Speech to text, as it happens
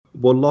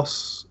Well,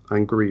 loss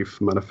and grief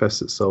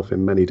manifests itself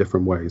in many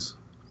different ways.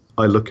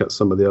 I look at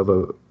some of the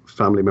other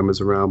family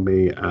members around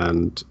me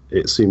and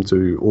it seemed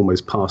to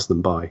almost pass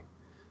them by.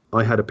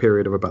 I had a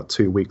period of about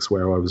 2 weeks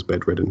where I was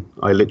bedridden.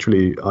 I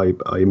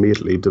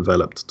immediately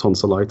developed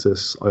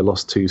tonsillitis. I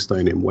lost 2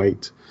 stone in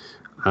weight,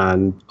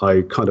 and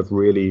I kind of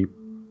really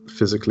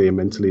physically and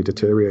mentally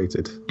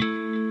deteriorated.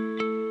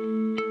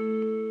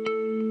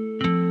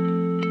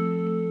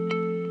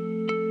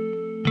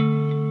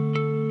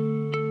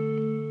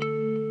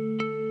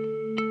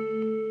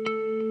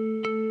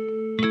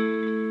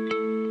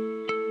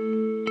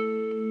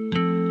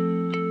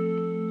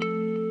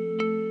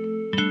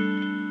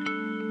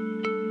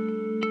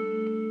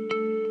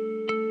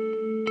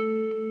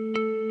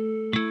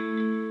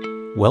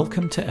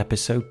 Welcome to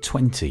episode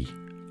 20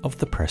 of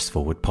the Press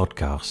Forward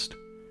podcast.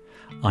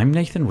 I'm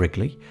Nathan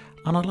Wrigley,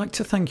 and I'd like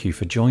to thank you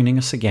for joining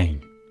us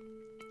again.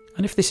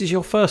 And if this is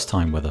your first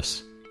time with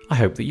us, I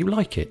hope that you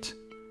like it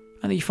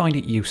and that you find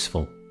it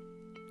useful.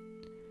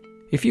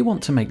 If you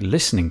want to make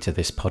listening to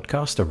this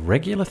podcast a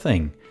regular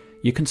thing,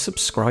 you can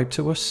subscribe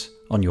to us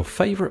on your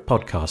favourite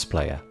podcast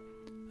player,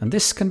 and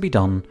this can be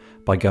done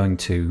by going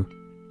to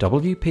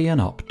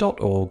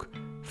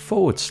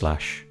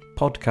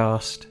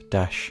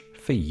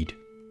wpnup.org/podcast-feed.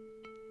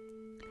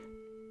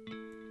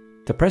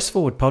 The Press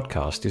Forward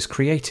podcast is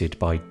created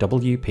by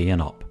WP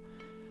and Up.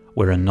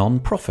 We're a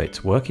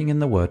non-profit working in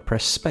the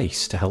WordPress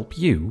space to help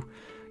you,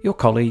 your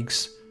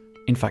colleagues,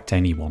 in fact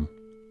anyone.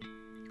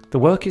 The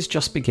work is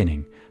just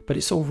beginning, but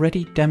it's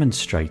already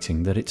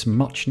demonstrating that it's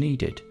much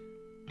needed.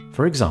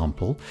 For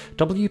example,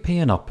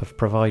 WP and Up have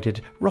provided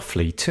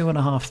roughly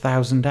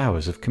 2,500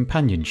 hours of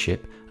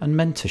companionship and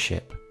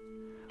mentorship.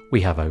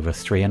 We have over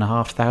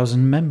 3,500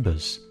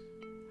 members.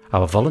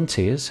 Our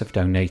volunteers have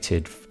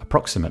donated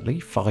approximately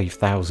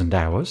 5,000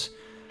 hours,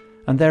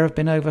 and there have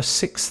been over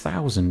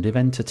 6,000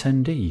 event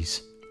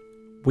attendees.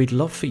 We'd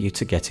love for you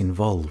to get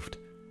involved,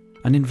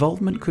 and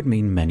involvement could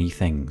mean many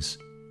things.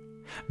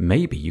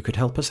 Maybe you could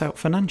help us out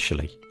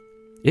financially.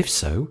 If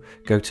so,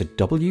 go to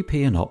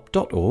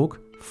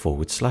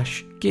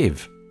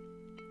wpnup.org/give.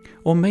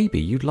 Or maybe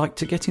you'd like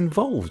to get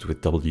involved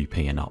with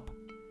WP and Up.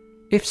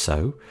 If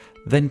so,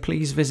 then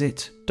please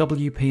visit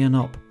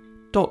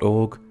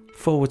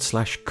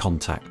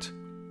wpnup.org/contact,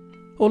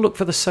 or look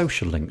for the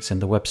social links in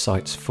the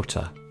website's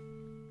footer.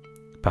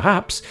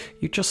 Perhaps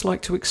you'd just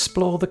like to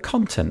explore the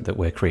content that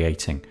we're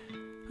creating,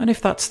 and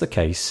if that's the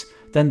case,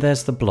 then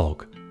there's the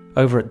blog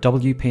over at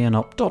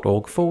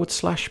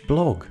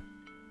wpnup.org/blog.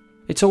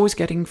 It's always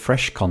getting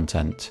fresh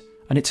content,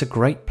 and it's a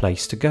great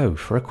place to go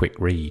for a quick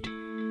read.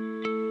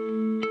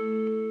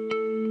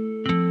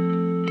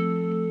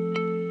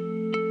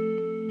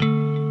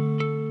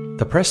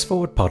 The Press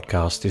Forward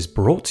podcast is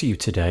brought to you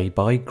today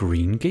by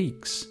Green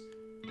Geeks.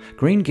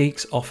 Green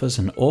Geeks offers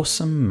an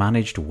awesome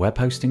managed web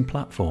hosting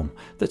platform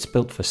that's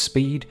built for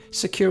speed,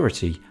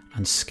 security,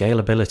 and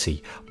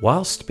scalability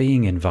whilst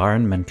being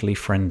environmentally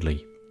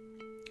friendly.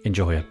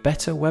 Enjoy a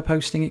better web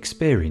hosting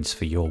experience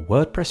for your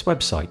WordPress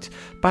website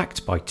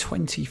backed by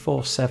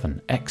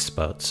 24/7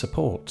 expert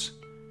support.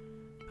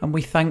 And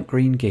we thank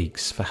Green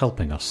Geeks for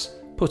helping us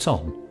put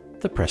on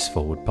the Press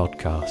Forward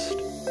podcast.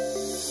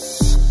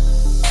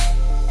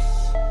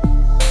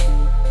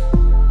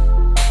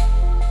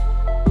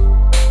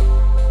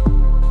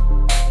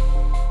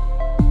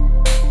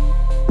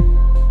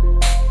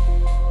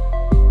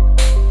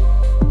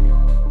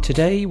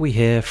 Today we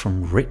hear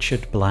from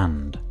Richard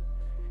Bland.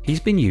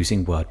 He's been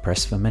using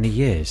WordPress for many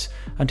years,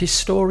 and his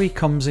story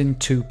comes in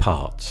 2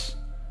 parts.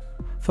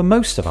 For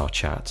most of our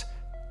chat,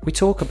 we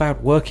talk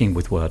about working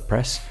with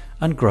WordPress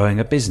and growing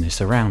a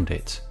business around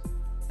it.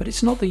 But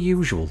it's not the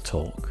usual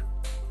talk.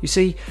 You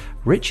see,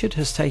 Richard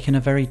has taken a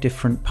very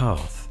different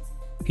path.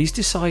 He's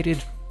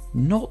decided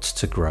not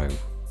to grow.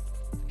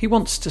 He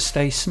wants to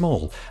stay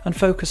small and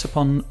focus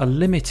upon a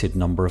limited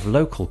number of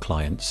local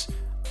clients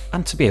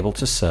and to be able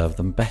to serve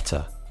them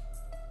better.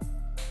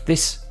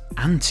 This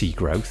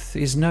anti-growth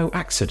is no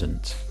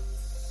accident,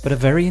 but a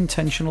very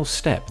intentional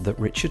step that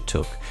Richard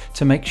took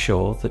to make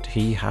sure that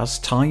he has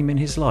time in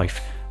his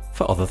life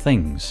for other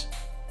things.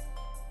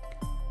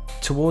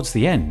 Towards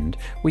the end,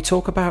 we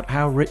talk about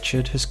how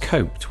Richard has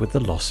coped with the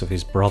loss of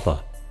his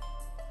brother.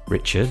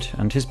 Richard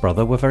and his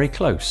brother were very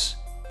close,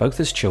 both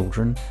as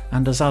children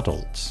and as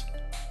adults,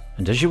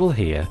 and as you will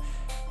hear,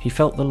 he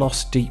felt the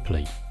loss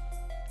deeply.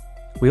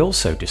 We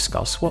also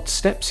discuss what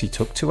steps he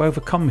took to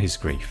overcome his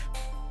grief.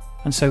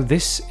 And so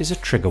this is a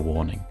trigger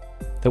warning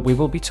that we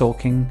will be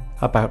talking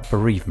about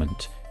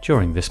bereavement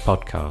during this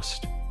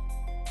podcast.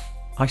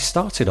 I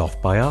started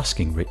off by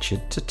asking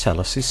Richard to tell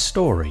us his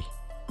story.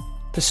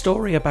 The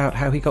story about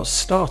how he got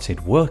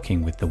started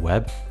working with the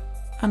web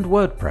and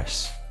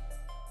WordPress.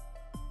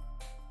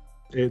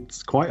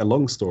 It's quite a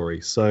long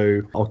story,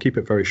 so I'll keep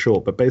it very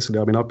short. But basically,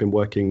 I've been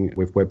working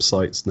with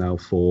websites now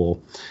for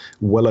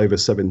well over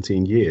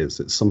 17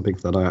 years. It's something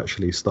that I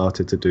actually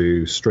started to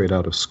do straight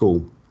out of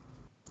school.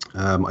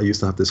 I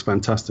used to have this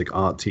fantastic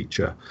art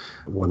teacher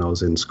when I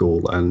was in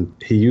school, and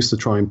he used to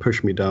try and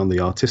push me down the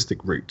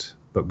artistic route.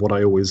 But what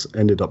I always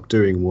ended up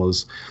doing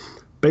was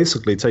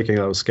basically taking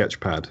out a sketch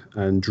pad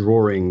and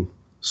drawing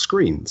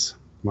screens,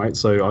 right?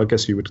 So I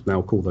guess you would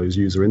now call those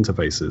user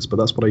interfaces, but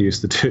that's what I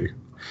used to do.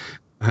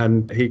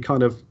 And he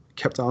kind of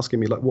kept asking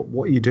me, like,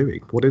 what are you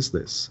doing? What is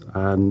this?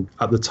 And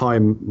at the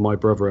time, my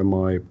brother and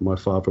my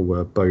father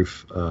were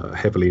both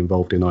heavily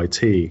involved in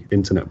IT.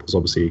 Internet was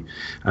obviously,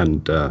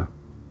 and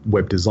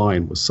web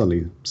design was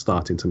suddenly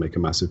starting to make a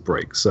massive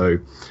break. So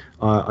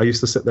I used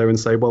to sit there and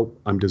say, well,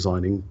 I'm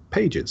designing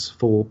pages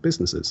for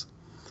businesses.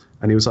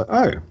 And he was like,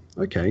 oh,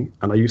 okay.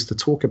 And I used to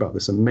talk about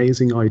this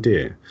amazing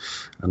idea.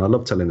 And I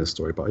love telling this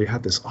story, but I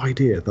had this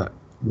idea that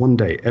one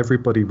day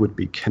everybody would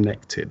be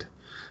connected,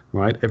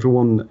 right?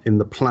 Everyone in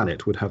the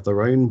planet would have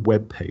their own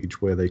web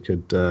page where they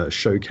could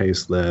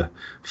showcase their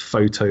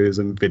photos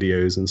and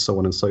videos and so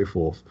on and so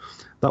forth.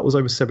 That was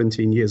over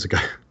 17 years ago.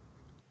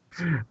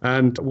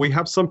 And we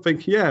have something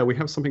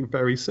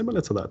very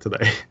similar to that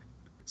today.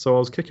 So I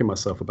was kicking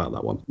myself about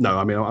that one. No,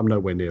 I mean, I'm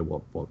nowhere near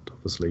what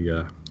obviously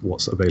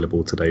what's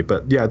available today.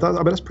 But yeah,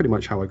 that's pretty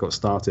much how I got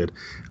started.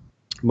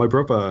 My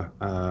brother,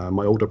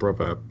 my older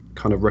brother,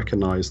 kind of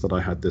recognized that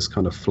I had this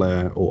kind of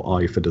flair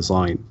or eye for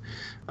design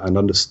and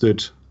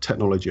understood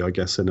technology, I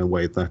guess, in a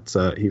way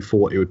that he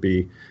thought it would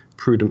be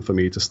prudent for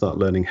me to start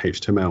learning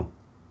HTML.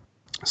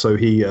 So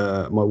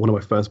one of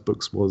my first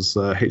books was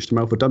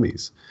HTML for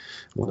Dummies,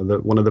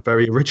 one of the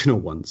very original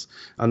ones,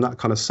 and that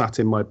kind of sat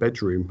in my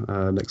bedroom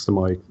next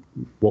to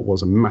what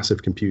was a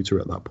massive computer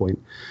at that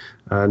point.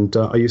 And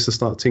I used to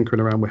start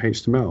tinkering around with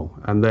HTML,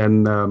 and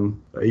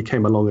then he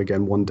came along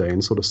again one day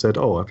and sort of said,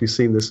 "Oh, have you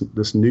seen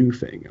this new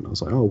thing?" And I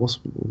was like, "Oh,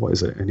 what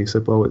is it?" And he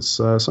said, "Well, it's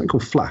something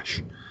called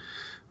Flash."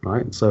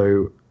 Right?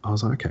 So I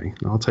was like, "Okay,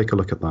 I'll take a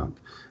look at that."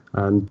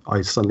 And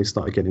I suddenly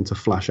started getting into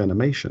Flash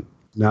animation.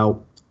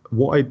 Now,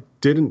 what I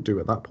didn't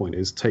do at that point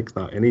is take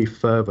that any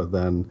further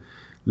than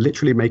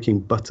literally making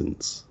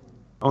buttons.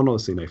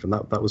 Honestly, Nathan,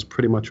 that was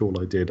pretty much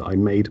all I did. I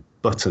made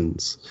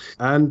buttons.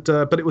 And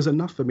but it was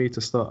enough for me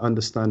to start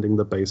understanding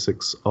the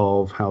basics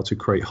of how to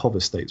create hover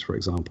states, for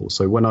example.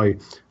 So when I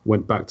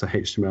went back to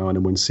HTML and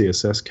then when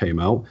CSS came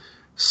out,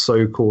 so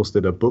of course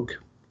did a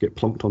book get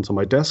plonked onto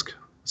my desk,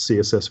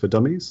 CSS for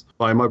Dummies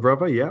by my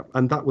brother. Yeah.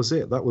 And that was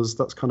it.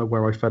 That's kind of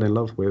where I fell in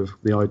love with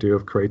the idea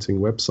of creating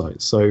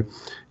websites. So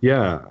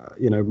yeah,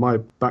 my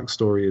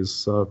backstory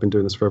is I've been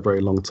doing this for a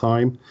very long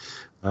time.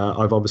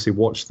 I've obviously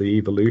watched the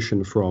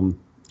evolution from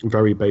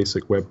very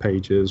basic web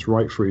pages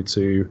right through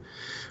to,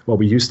 well,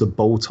 we used to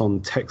bolt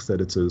on text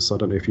editors. I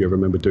don't know if you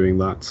remember doing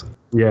that.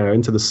 Yeah,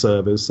 into the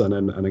servers and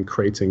then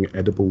creating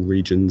edible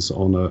regions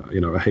on a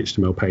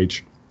HTML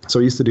page.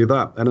 So I used to do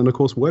that. And then of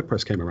course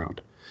WordPress came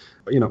around.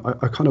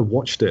 I kind of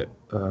watched it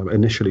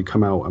initially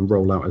come out and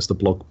roll out as the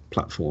blog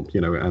platform,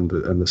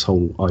 and this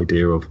whole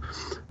idea of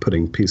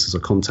putting pieces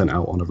of content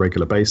out on a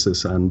regular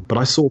basis. But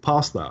I saw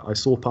past that. I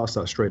saw past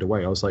that straight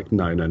away. I was like,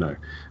 no,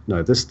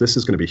 this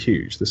is going to be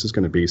huge. This is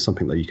going to be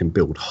something that you can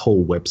build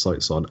whole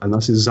websites on. And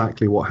that's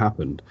exactly what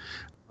happened.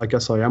 I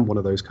guess I am one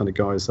of those kind of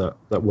guys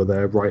that were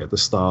there right at the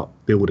start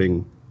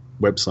building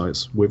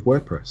websites with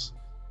WordPress.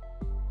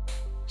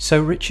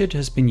 So Richard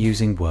has been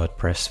using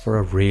WordPress for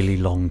a really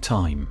long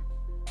time.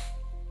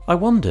 I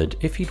wondered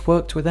if he'd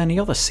worked with any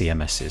other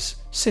CMSs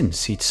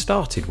since he'd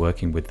started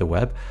working with the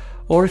web,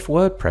 or if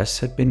WordPress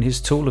had been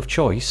his tool of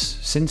choice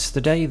since the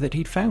day that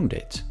he'd found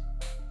it.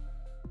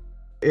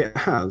 It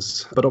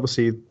has, but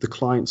obviously the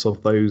clients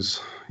of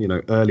those,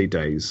 early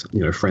days,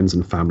 friends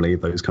and family,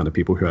 those kind of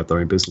people who had their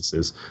own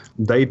businesses,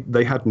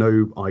 they had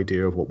no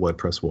idea of what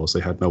WordPress was.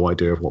 They had no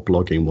idea of what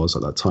blogging was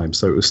at that time.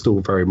 So it was still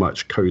very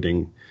much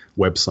coding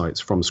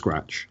websites from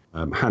scratch,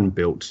 hand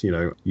built,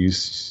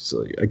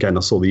 again, I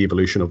saw the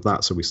evolution of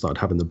that. So we started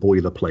having the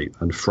boilerplate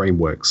and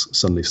frameworks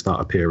suddenly start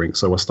appearing.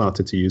 So I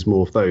started to use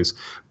more of those.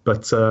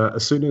 But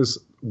as soon as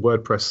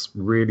WordPress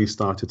really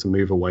started to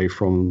move away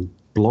from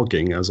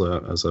blogging as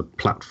a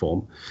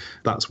platform,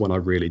 that's when I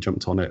really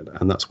jumped on it.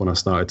 And that's when I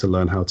started to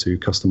learn how to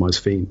customize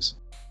themes.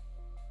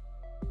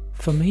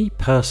 For me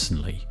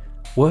personally,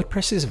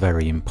 WordPress is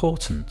very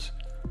important.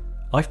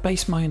 I've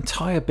based my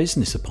entire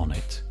business upon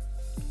it.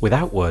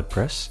 Without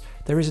WordPress,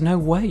 there is no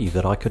way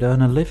that I could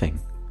earn a living.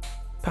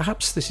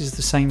 Perhaps this is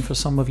the same for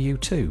some of you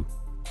too.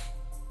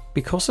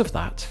 Because of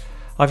that,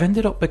 I've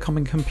ended up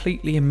becoming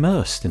completely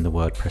immersed in the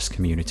WordPress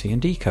community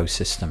and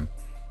ecosystem.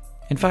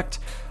 In fact,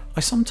 I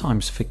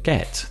sometimes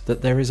forget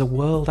that there is a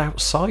world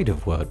outside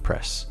of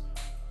WordPress.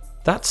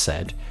 That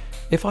said,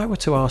 if I were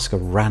to ask a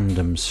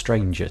random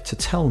stranger to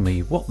tell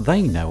me what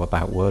they know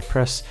about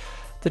WordPress,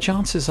 the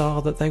chances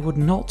are that they would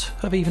not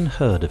have even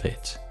heard of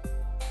it.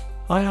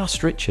 I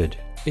asked Richard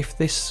if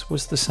this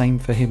was the same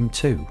for him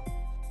too.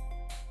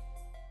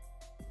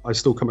 I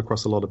still come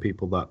across a lot of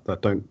people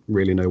that don't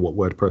really know what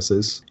WordPress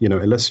is,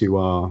 unless you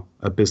are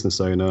a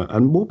business owner,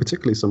 and more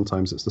particularly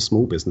sometimes it's the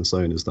small business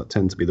owners that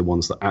tend to be the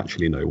ones that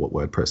actually know what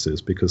WordPress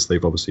is because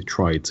they've obviously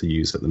tried to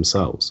use it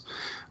themselves.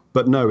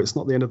 But no, it's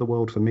not the end of the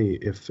world for me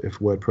if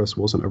WordPress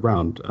wasn't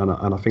around. And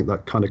I think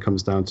that kind of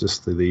comes down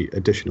just to the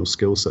additional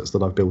skill sets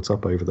that I've built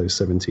up over those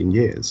 17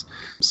 years.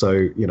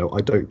 So,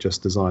 I don't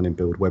just design and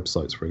build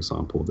websites, for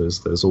example.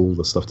 There's all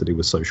the stuff to do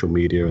with social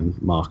media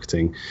and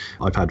marketing.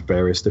 I've had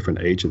various different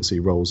agency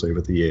roles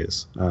over the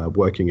years,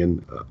 working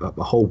in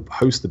a whole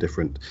host of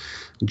different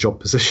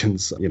job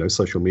positions,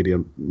 social media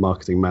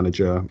marketing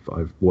manager.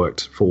 I've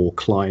worked for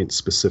clients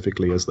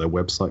specifically as their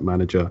website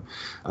manager.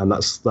 And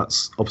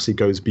that's obviously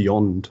goes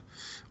beyond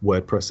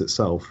WordPress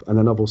itself. And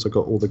then I've also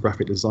got all the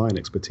graphic design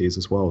expertise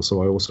as well.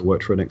 So I also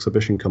worked for an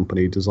exhibition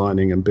company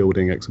designing and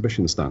building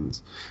exhibition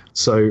stands.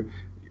 So,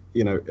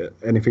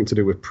 anything to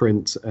do with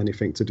print,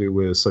 anything to do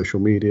with social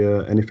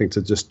media, anything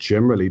to just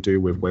generally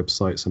do with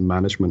websites and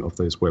management of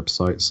those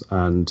websites.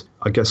 And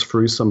I guess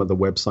through some of the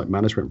website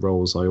management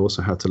roles, I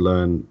also had to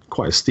learn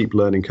quite a steep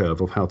learning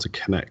curve of how to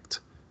connect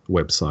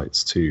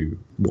websites to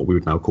what we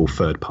would now call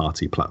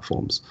third-party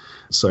platforms.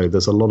 So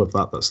there's a lot of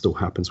that still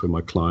happens with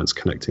my clients,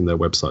 connecting their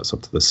websites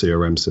up to the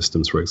CRM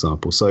systems, for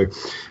example. So,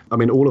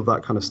 all of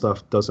that kind of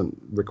stuff doesn't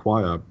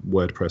require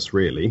WordPress,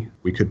 really.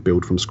 We could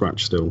build from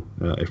scratch still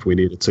if we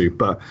needed to.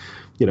 But,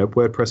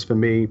 WordPress for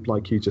me,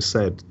 like you just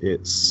said,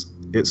 it's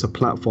a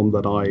platform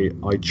that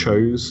I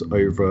chose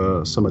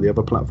over some of the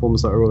other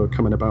platforms that are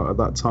coming about at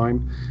that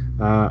time.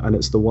 And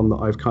it's the one that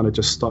I've kind of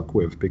just stuck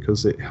with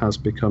because it has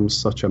become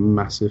such a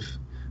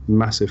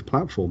massive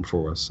platform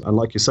for us. And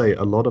like you say,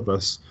 a lot of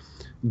us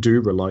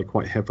do rely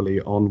quite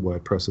heavily on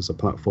WordPress as a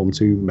platform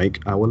to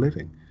make our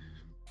living.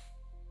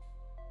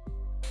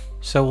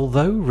 So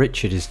although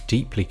Richard is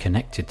deeply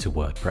connected to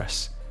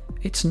WordPress,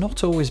 it's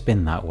not always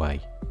been that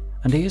way,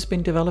 and he has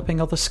been developing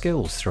other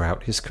skills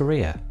throughout his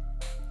career.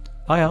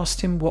 I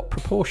asked him what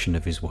proportion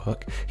of his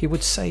work he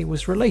would say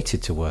was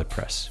related to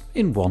WordPress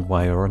in one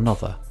way or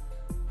another,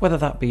 whether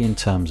that be in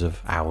terms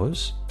of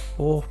hours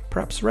or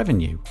perhaps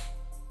revenue.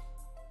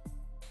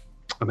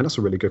 That's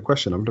a really good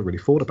question. I've never really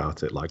thought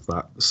about it like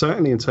that.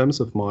 Certainly in terms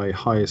of my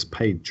highest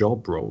paid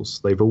job roles,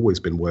 they've always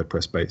been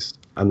WordPress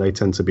based. And they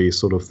tend to be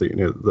sort of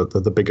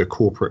the bigger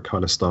corporate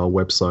kind of style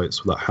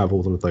websites that have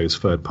all of those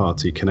third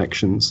party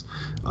connections.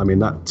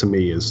 That to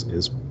me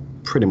is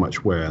pretty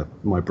much where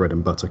my bread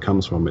and butter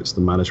comes from. It's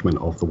the management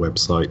of the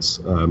websites,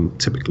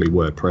 typically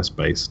WordPress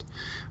based.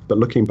 But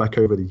looking back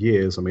over the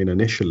years,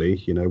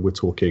 initially, we're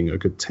talking a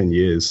good 10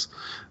 years,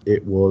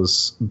 it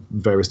was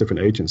various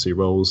different agency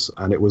roles,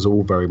 and it was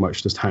all very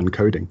much just hand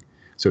coding.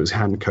 So it was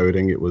hand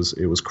coding. It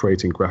was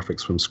creating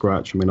graphics from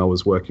scratch. I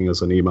was working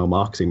as an email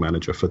marketing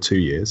manager for 2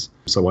 years,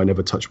 so I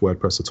never touched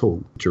WordPress at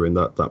all during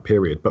that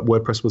period. But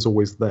WordPress was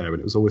always there, and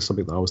it was always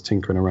something that I was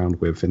tinkering around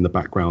with in the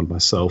background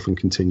myself and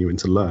continuing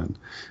to learn.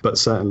 But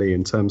certainly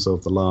in terms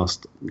of the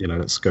last,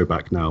 let's go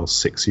back now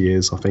 6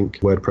 years, I think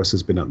WordPress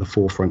has been at the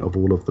forefront of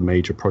all of the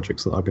major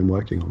projects that I've been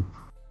working on.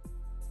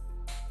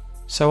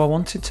 So I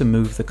wanted to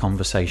move the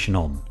conversation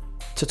on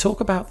to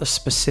talk about the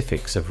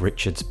specifics of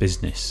Richard's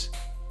business.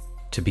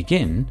 To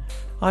begin,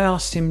 I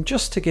asked him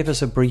just to give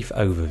us a brief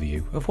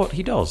overview of what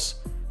he does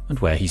and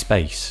where he's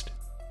based.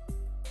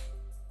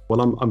 Well,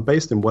 I'm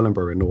based in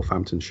Wellingborough in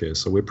Northamptonshire,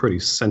 so we're pretty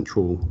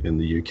central in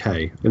the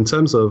UK. In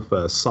terms of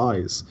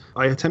size,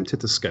 I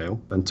attempted to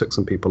scale and took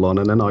some people on,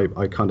 and then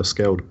I kind of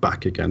scaled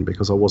back again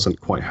because I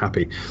wasn't quite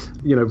happy.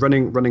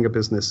 Running a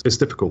business is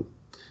difficult.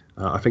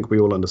 I think we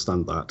all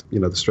understand that,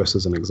 the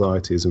stresses and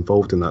anxieties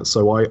involved in that.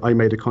 So I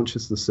made a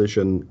conscious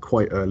decision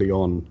quite early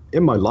on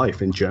in my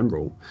life in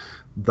general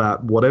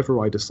that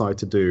whatever I decide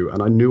to do,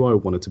 and I knew I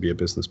wanted to be a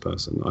business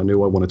person, I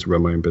knew I wanted to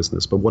run my own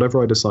business, but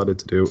whatever I decided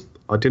to do,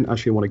 I didn't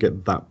actually want to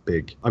get that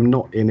big. I'm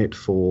not in it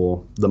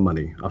for the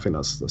money. I think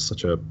that's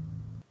such a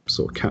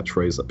sort of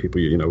catchphrase that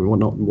people,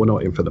 we're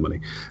not in for the money.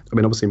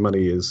 Obviously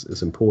money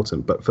is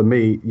important, but for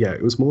me,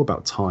 it was more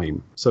about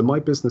time. So my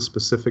business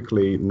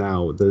specifically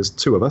now, there's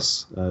two of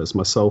us. It's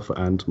myself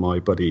and my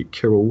buddy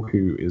Kirill,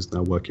 who is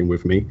now working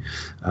with me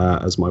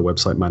as my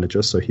website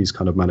manager. So he's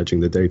kind of managing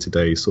the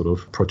day-to-day sort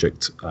of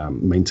project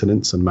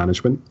maintenance and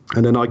management.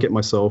 And then I get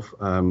myself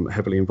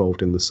heavily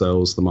involved in the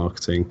sales, the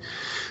marketing,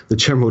 the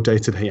general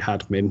day-to-day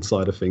admin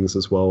side of things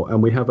as well.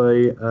 And we have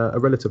a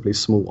relatively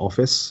small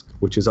office,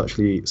 which is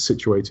actually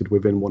situated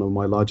within one of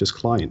my largest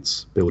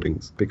clients'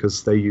 buildings,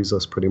 because they use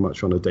us pretty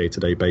much on a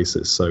day-to-day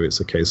basis. So it's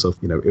a case of,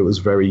 it was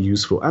very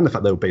useful. And the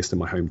fact they were based in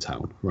my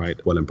hometown, right,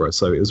 Wellingborough.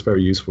 So it was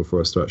very useful for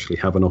us to actually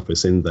have an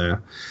office in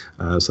there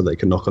so they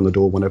can knock on the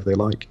door whenever they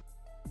like.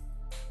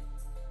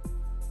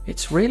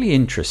 It's really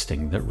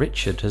interesting that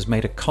Richard has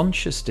made a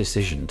conscious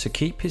decision to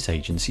keep his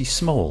agency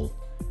small.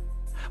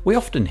 We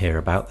often hear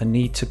about the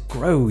need to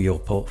grow your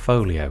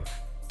portfolio,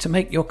 to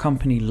make your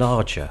company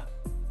larger.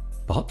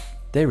 But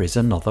there is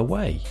another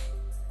way.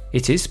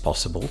 It is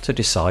possible to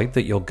decide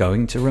that you're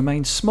going to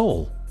remain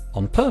small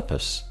on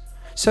purpose,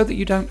 so that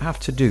you don't have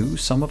to do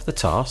some of the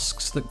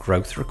tasks that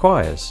growth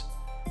requires.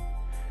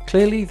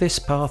 Clearly, this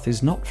path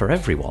is not for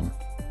everyone,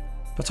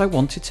 but I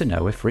wanted to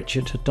know if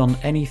Richard had done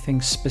anything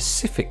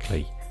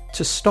specifically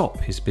to stop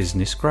his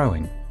business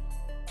growing.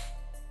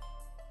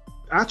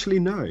 Actually,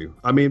 no.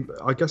 I mean,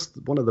 I guess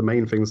one of the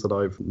main things that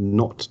I've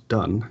not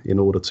done in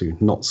order to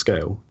not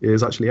scale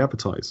is actually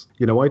advertise.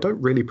 I don't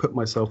really put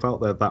myself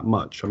out there that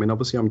much. I mean,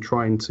 obviously, I'm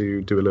trying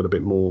to do a little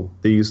bit more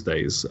these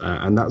days,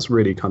 and that's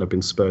really kind of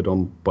been spurred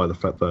on by the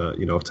fact that,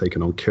 I've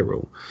taken on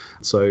Kirill.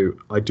 So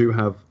I do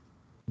have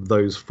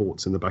those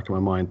thoughts in the back of my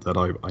mind that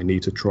I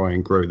need to try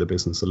and grow the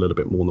business a little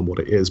bit more than what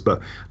it is.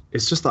 But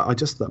it's just that I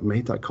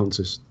made that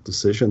conscious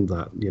decision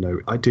that,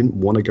 I didn't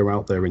want to go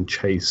out there and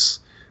chase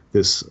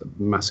this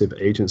massive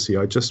agency.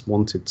 I just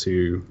wanted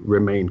to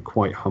remain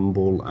quite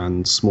humble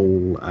and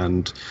small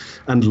and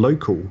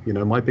local.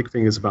 My big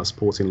thing is about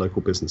supporting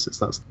local businesses.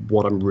 That's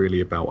what I'm really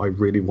about. I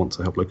really want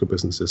to help local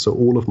businesses. So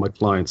all of my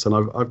clients, and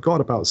I've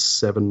got about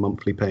 7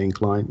 monthly paying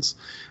clients,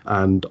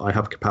 and I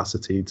have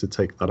capacity to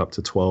take that up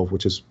to 12,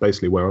 which is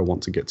basically where I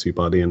want to get to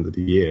by the end of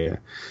the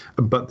year.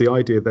 But the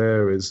idea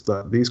there is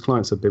that these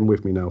clients have been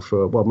with me now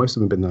for, well, most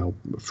of them have been now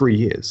 3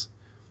 years.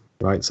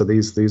 Right, so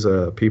these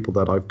are people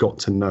that I've got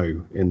to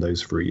know in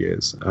those 3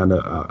 years, and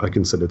I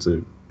consider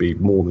to be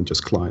more than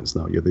just clients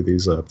now.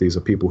 These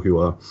are people who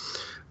are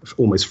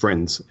almost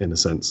friends in a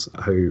sense,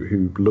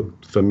 who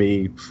look for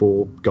me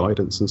for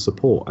guidance and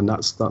support, and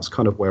that's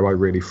kind of where I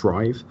really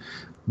thrive.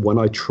 When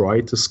I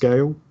tried to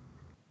scale,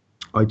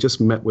 I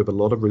just met with a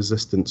lot of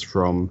resistance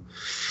from,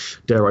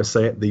 dare I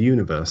say it, the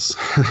universe.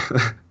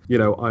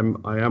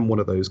 I am one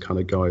of those kind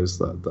of guys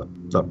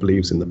that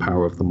believes in the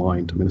power of the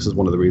mind. I mean, this is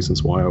one of the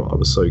reasons why I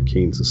was so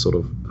keen to sort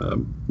of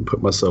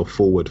put myself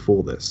forward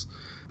for this,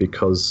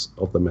 because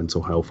of the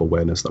mental health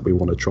awareness that we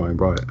want to try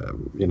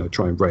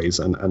and raise.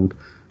 And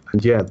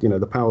yeah,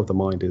 the power of the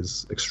mind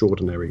is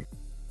extraordinary.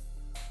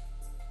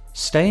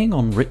 Staying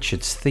on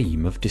Richard's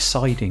theme of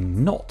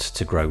deciding not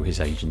to grow his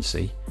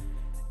agency,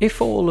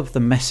 if all of the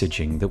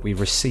messaging that we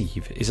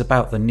receive is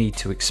about the need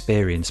to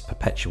experience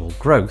perpetual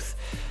growth,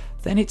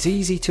 then it's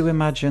easy to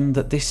imagine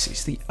that this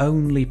is the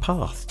only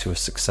path to a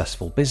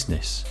successful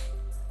business.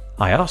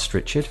 I asked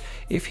Richard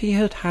if he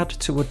had had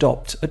to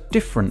adopt a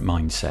different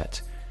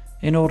mindset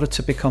in order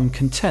to become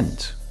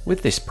content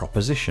with this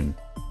proposition.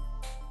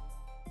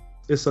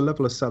 It's a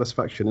level of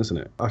satisfaction, isn't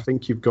it? I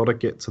think you've got to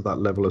get to that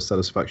level of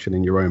satisfaction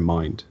in your own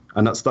mind.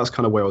 And that's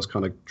kind of where I was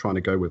kind of trying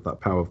to go with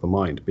that power of the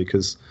mind,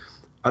 because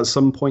at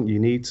some point you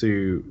need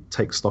to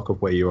take stock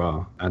of where you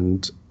are.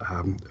 And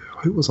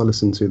who was I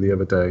listening to the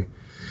other day?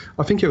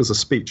 I think it was a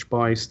speech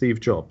by Steve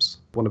Jobs,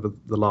 one of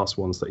the last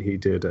ones that he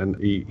did. And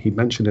he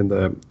mentioned in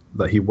there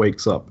that he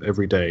wakes up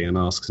every day and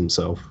asks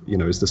himself,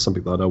 is this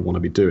something that I don't want to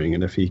be doing?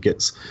 And if he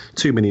gets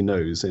too many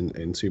no's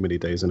in too many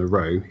days in a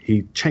row,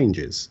 he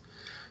changes.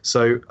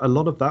 So a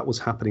lot of that was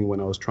happening when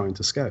I was trying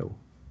to scale,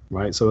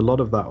 right? So a lot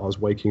of that I was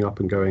waking up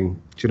and going,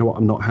 do you know what?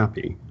 I'm not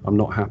happy.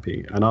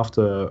 And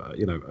after,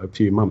 a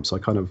few months,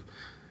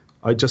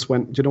 I just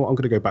went, do you know what? I'm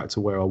going to go back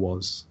to where I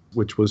was,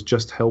 which was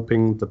just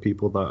helping the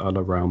people that are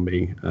around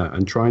me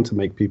and trying to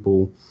make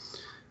people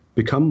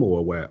become more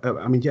aware.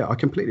 I mean, yeah, I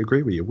completely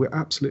agree with you. We're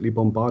absolutely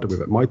bombarded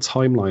with it. My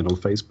timeline on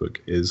Facebook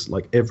is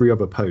like every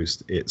other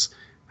post. It's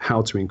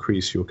how to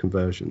increase your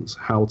conversions,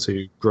 how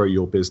to grow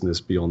your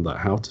business beyond that,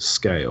 how to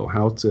scale,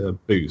 how to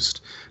boost.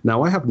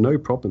 Now, I have no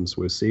problems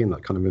with seeing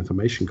that kind of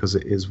information because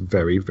it is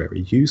very,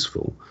 very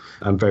useful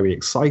and very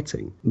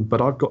exciting. But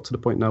I've got to the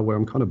point now where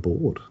I'm kind of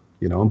bored.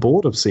 I'm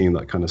bored of seeing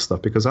that kind of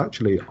stuff because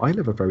actually I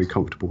live a very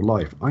comfortable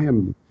life.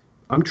 I'm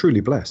truly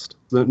blessed.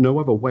 There's no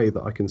other way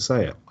that I can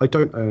say it. I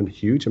don't earn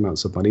huge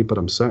amounts of money, but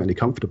I'm certainly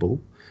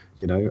comfortable.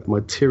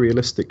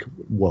 Materialistic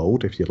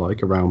world, if you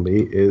like, around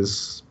me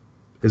is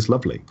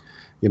lovely.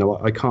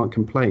 I can't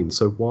complain.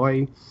 So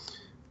why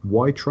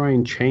try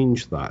and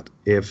change that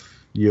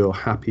if you're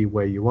happy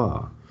where you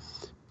are?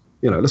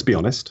 Let's be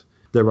honest.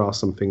 There are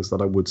some things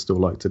that I would still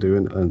like to do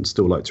and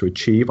still like to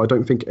achieve. I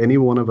don't think any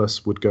one of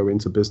us would go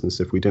into business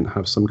if we didn't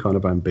have some kind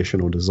of ambition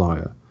or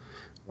desire,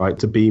 right?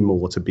 To be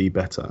more, to be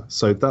better.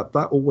 So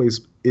that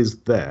always is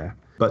there.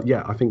 But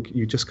yeah, I think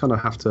you just kind of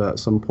have to at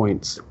some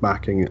point sit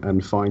back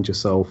and find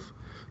yourself,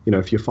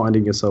 if you're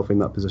finding yourself in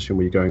that position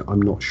where you're going,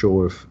 I'm not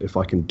sure if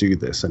I can do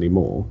this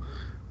anymore.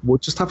 Well,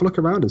 just have a look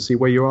around and see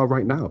where you are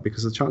right now,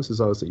 because the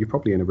chances are that you're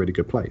probably in a really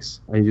good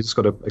place and you just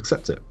got to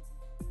accept it.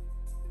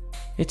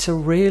 It's a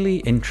really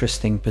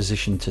interesting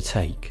position to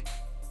take.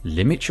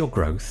 Limit your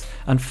growth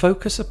and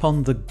focus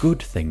upon the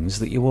good things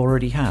that you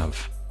already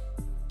have.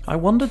 I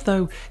wondered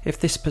though if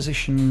this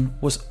position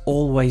was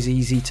always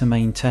easy to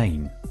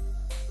maintain.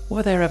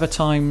 Were there ever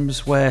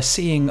times where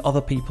seeing other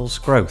people's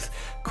growth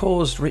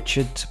caused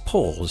Richard to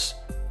pause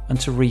and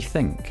to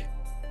rethink?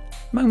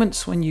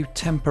 Moments when you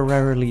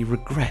temporarily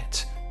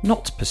regret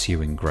not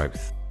pursuing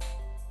growth?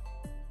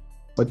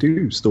 I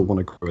do still want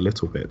to grow a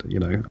little bit,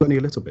 only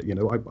a little bit.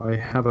 I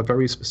have a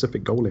very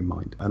specific goal in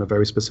mind and a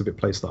very specific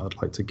place that I'd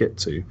like to get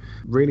to.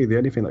 Really, the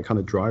only thing that kind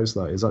of drives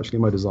that is actually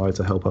my desire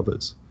to help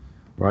others,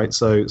 right?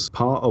 So it's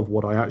part of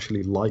what I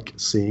actually like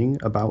seeing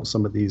about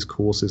some of these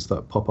courses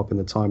that pop up in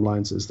the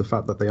timelines is the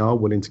fact that they are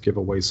willing to give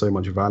away so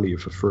much value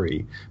for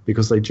free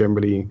because they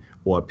generally,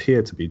 or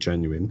appear to be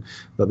genuine,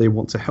 that they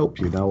want to help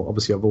you. Now,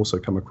 obviously, I've also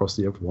come across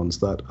the other ones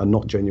that are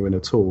not genuine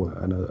at all,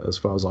 and as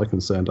far as I'm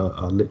concerned,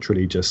 are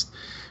literally just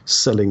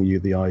selling you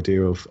the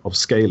idea of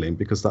scaling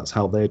because that's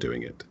how they're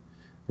doing it.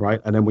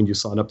 Right. And then when you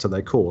sign up to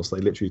their course, they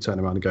literally turn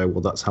around and go,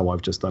 well, that's how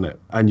I've just done it.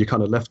 And you're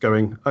kind of left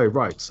going, oh,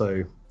 right.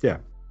 So, yeah.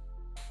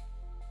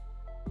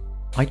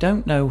 I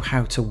don't know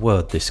how to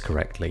word this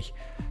correctly,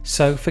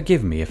 so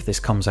forgive me if this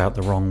comes out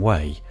the wrong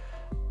way,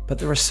 but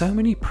there are so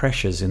many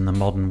pressures in the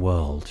modern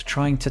world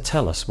trying to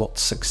tell us what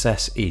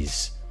success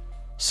is.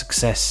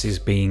 Success is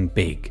being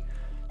big.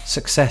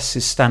 Success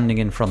is standing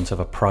in front of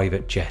a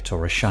private jet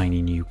or a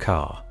shiny new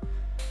car.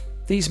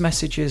 These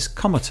messages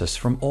come at us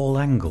from all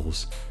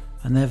angles,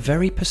 and they're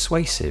very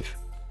persuasive.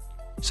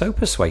 So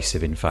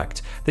persuasive, in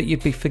fact, that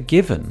you'd be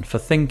forgiven for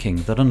thinking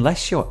that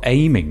unless you're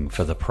aiming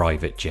for the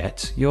private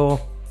jet, you're,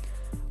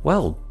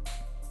 well,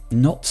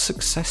 not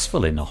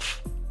successful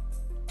enough.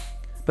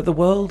 But the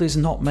world is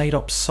not made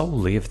up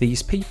solely of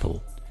these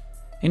people.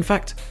 In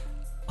fact,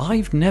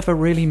 I've never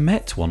really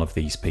met one of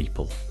these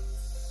people.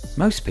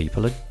 Most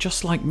people are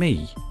just like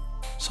me,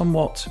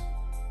 somewhat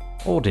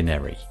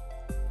ordinary.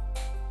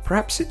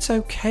 Perhaps it's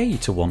okay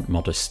to want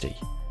modesty,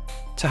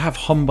 to have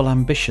humble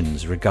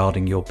ambitions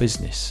regarding your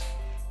business,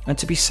 and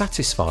to be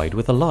satisfied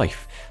with a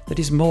life that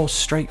is more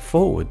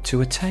straightforward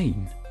to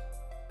attain.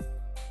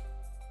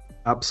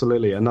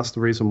 Absolutely, and that's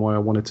the reason why I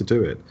wanted to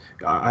do it.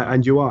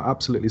 And you are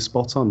absolutely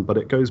spot on, but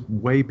it goes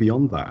way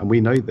beyond that, and we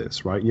know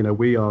this, right? You know,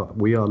 we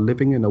are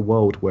living in a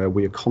world where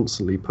we are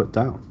constantly put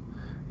down.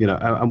 You know,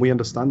 and we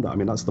understand that. I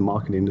mean, that's the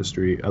marketing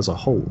industry as a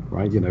whole,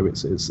 right? You know,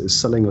 it's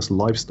selling us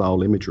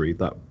lifestyle imagery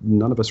that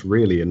none of us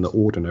really in the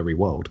ordinary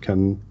world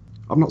can.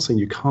 I'm not saying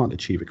you can't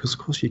achieve it, because of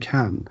course you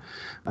can,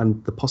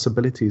 and the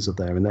possibilities are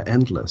there and they're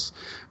endless.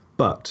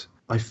 But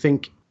I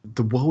think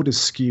the world is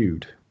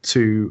skewed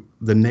to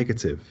the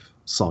negative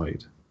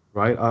side,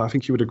 right? I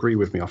think you would agree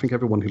with me. I think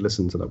everyone who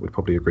listens to that would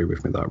probably agree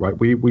with me that, right?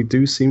 We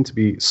do seem to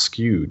be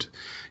skewed.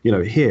 You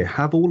know, here,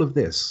 have all of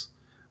this,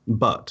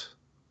 but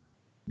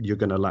you're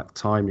going to lack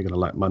time, you're going to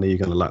lack money, you're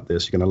going to lack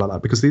this, you're going to lack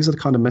that, because these are the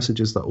kind of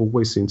messages that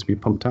always seem to be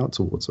pumped out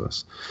towards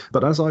us.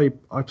 But as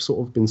I've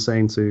sort of been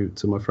saying to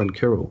my friend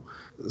Kirill,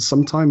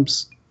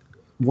 sometimes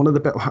one of the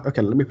best,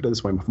 okay, let me put it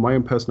this way, from my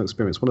own personal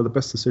experience, one of the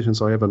best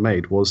decisions I ever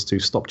made was to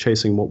stop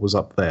chasing what was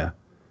up there,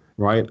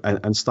 right?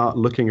 And start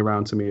looking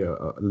around to me,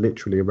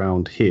 literally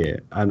around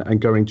here,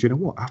 and going, do you know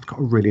what? I've got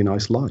a really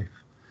nice life.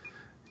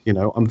 You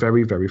know, I'm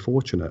very, very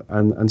fortunate,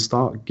 and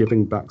start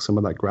giving back some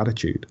of that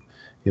gratitude.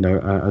 You know,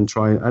 and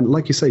try, and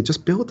like you say,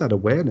 just build that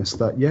awareness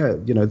that, yeah,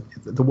 you know,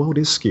 the world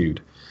is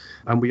skewed,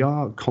 and we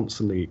are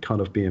constantly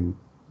kind of being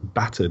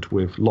battered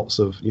with lots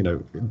of, you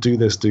know, do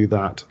this, do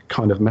that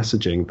kind of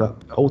messaging that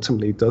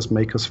ultimately does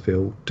make us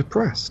feel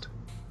depressed.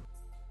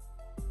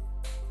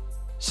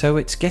 So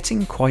it's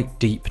getting quite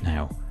deep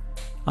now,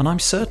 and I'm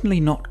certainly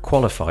not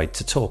qualified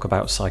to talk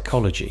about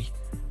psychology,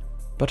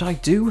 but I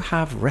do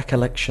have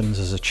recollections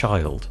as a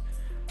child,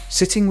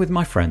 sitting with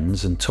my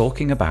friends and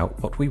talking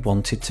about what we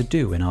wanted to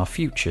do in our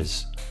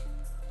futures.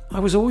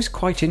 I was always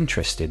quite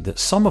interested that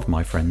some of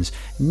my friends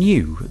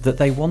knew that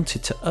they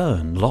wanted to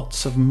earn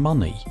lots of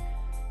money.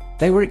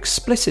 They were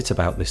explicit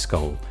about this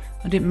goal,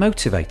 and it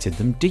motivated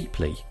them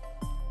deeply.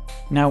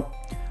 Now,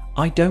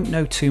 I don't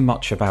know too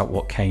much about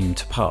what came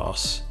to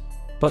pass,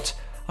 but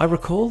I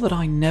recall that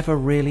I never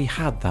really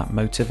had that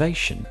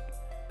motivation.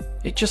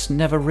 It just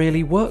never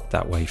really worked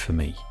that way for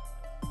me.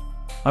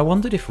 I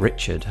wondered if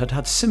Richard had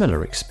had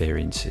similar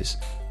experiences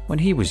when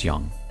he was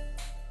young.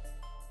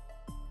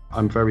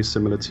 I'm very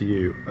similar to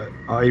you.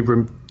 I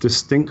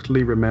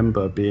distinctly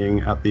remember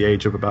being at the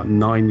age of about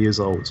 9 years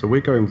old. So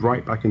we're going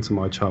right back into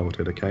my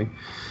childhood, okay?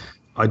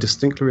 I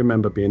distinctly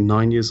remember being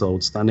 9 years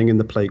old, standing in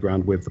the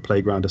playground with the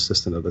playground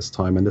assistant at this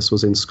time, and this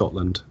was in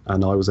Scotland.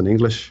 And I was an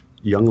English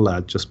young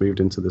lad, just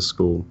moved into this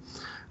school.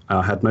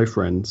 I had no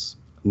friends.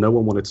 No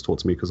one wanted to talk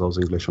to me because I was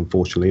English,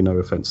 unfortunately. No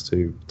offence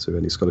to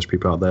any Scottish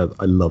people out there.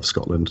 I love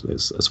Scotland.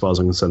 As far as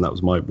I'm concerned, that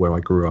was where I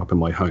grew up and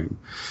my home,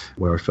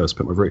 where I first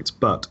put my roots.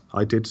 But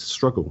I did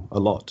struggle a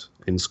lot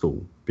in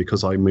school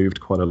because I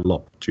moved quite a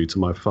lot due to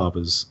my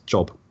father's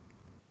job.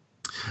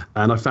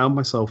 And I found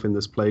myself in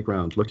this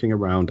playground looking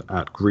around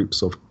at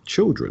groups of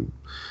children.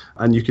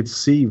 And you could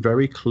see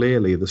very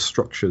clearly the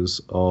structures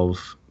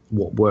of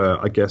what were,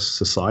 I guess,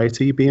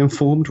 society being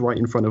formed right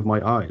in front of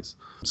my eyes.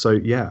 So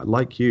yeah,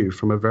 like you,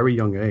 from a very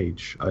young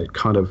age, I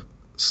kind of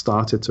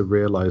started to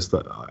realize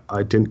that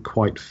I didn't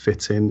quite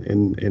fit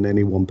in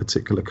any one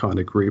particular kind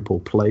of group or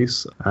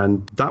place.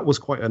 And that was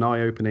quite an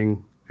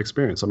eye-opening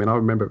experience. I mean, I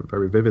remember it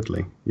very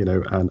vividly, you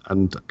know,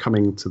 and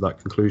coming to that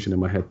conclusion in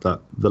my head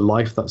that the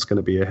life that's going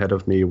to be ahead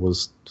of me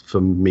was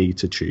for me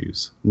to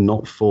choose,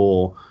 not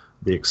for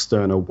the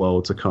external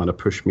world to kind of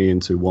push me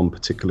into one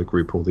particular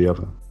group or the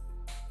other.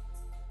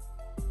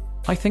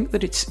 I think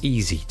that it's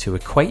easy to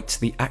equate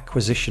the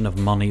acquisition of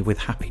money with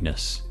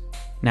happiness.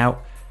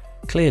 Now,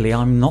 Clearly,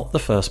 I'm not the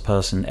first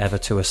person ever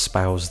to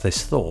espouse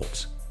this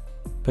thought,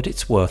 but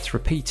it's worth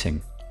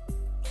repeating.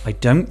 I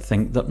don't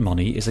think that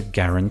money is a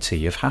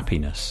guarantee of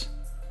happiness.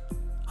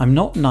 I'm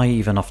not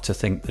naive enough to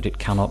think that it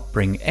cannot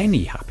bring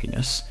any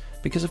happiness,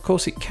 because of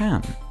course it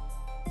can.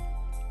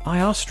 I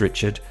asked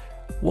Richard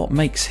what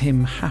makes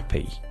him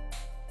happy.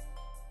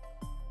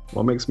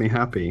 What makes me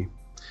happy?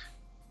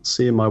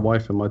 Seeing my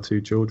wife and my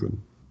 2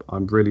 children.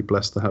 I'm really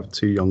blessed to have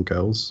 2 young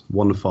girls,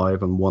 one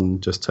 5 and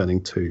one just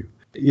turning 2.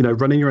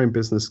 Running your own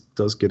business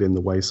does get in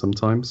the way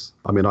sometimes.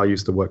 I mean, I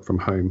used to work from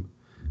home.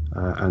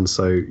 And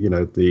so,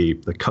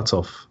 the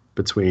cutoff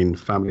between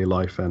family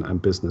life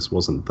and business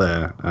wasn't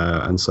there.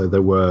 And so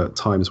there were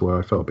times where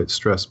I felt a bit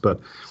stressed. But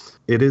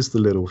it is the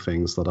little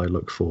things that I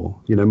look for.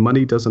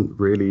 Money doesn't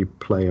really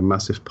play a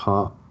massive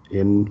part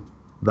in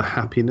the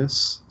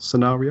happiness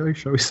scenario,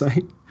 shall we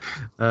say.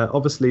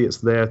 Obviously, it's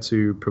there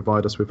to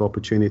provide us with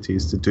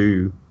opportunities to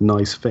do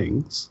nice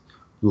things.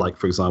 Like,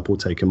 for example,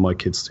 taking my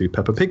kids to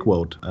Peppa Pig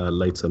World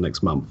later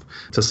next month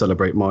to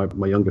celebrate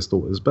my youngest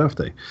daughter's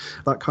birthday.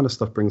 That kind of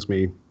stuff brings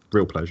me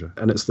real pleasure.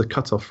 And it's the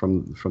cutoff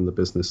from the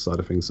business side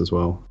of things as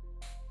well.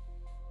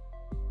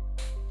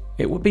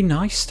 It would be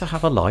nice to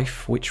have a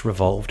life which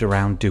revolved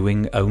around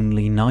doing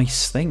only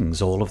nice things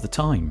all of the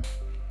time.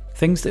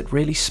 Things that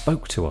really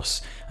spoke to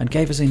us and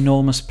gave us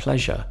enormous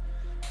pleasure.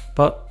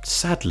 But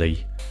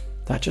sadly,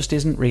 that just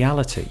isn't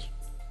reality.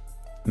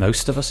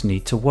 Most of us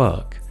need to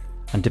work.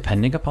 And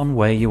depending upon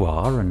where you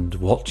are and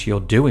what you're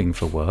doing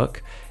for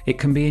work, it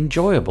can be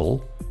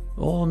enjoyable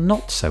or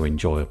not so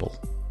enjoyable.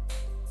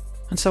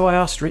 And so I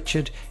asked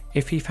Richard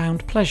if he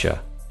found pleasure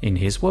in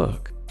his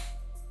work.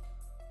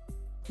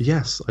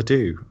 Yes, I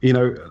do.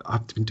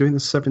 I've been doing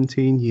this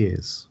 17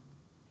 years.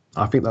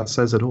 I think that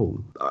says it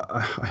all.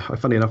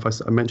 Funny enough,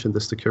 I mentioned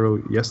this to Kirill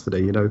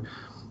yesterday.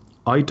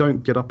 I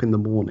don't get up in the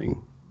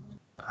morning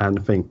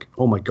and think,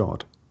 oh my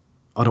God,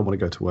 I don't want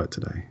to go to work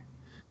today.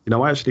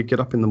 I actually get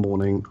up in the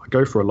morning, I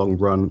go for a long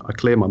run, I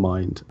clear my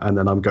mind, and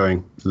then I'm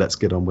going, let's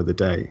get on with the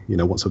day,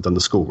 once I've done the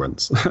school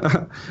runs.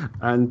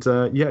 And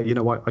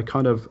I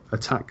kind of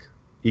attack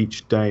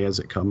each day as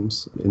it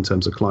comes in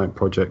terms of client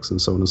projects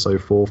and so on and so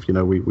forth.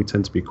 We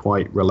tend to be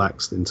quite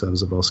relaxed in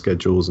terms of our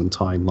schedules and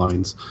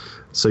timelines.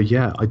 So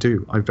yeah, I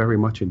do. I very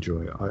much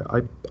enjoy it.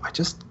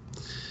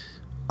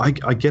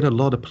 I get a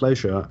lot of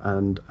pleasure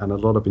and a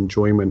lot of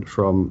enjoyment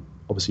from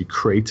obviously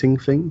creating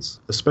things,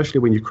 especially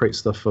when you create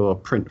stuff for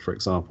print, for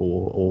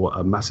example, or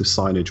a massive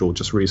signage, or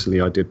just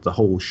recently I did the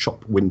whole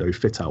shop window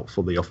fit out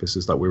for the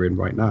offices that we're in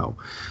right now.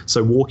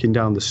 So walking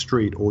down the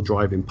street or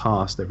driving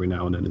past every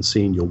now and then and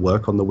seeing your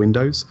work on the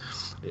windows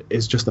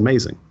is just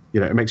amazing.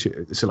 It makes you,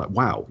 it's like,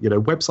 wow.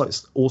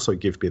 Websites also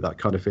give me that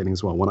kind of feeling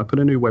as well. When I put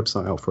a new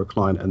website out for a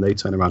client and they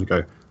turn around and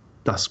go,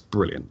 that's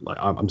brilliant. Like,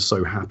 I'm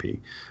so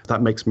happy.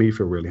 That makes me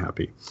feel really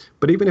happy.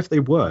 But even if they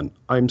weren't,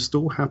 I'm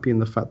still happy in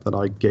the fact that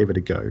I gave it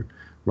a go,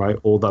 right?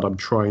 Or that I'm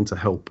trying to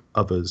help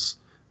others,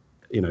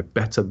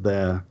 better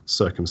their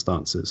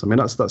circumstances. I mean,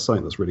 that's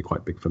something that's really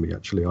quite big for me,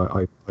 actually.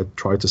 I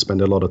try to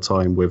spend a lot of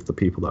time with the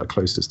people that are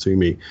closest to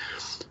me,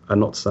 and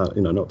not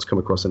to come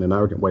across in an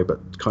arrogant way,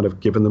 but kind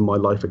of giving them my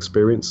life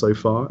experience so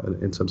far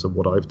in terms of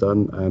what I've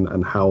done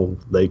and how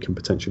they can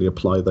potentially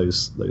apply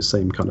those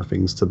same kind of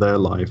things to their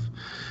life,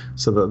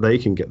 so that they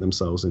can get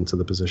themselves into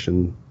the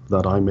position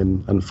that I'm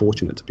in and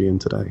fortunate to be in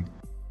today.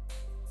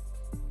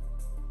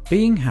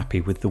 Being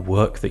happy with the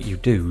work that you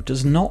do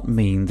does not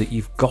mean that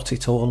you've got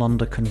it all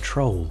under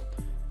control.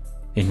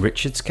 In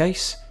Richard's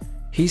case,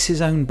 he's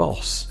his own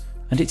boss,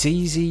 and it's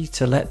easy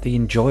to let the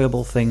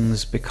enjoyable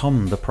things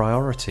become the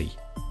priority.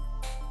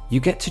 You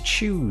get to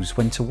choose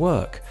when to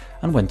work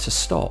and when to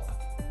stop,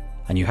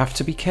 and you have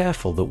to be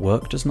careful that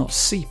work does not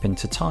seep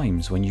into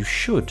times when you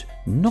should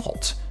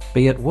not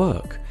be at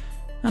work,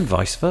 and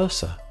vice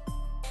versa.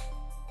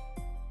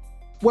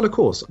 Well, of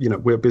course,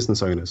 we're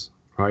business owners,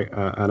 right?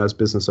 And as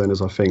business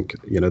owners, I think,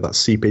 that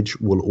seepage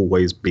will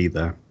always be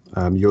there.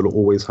 You'll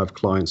always have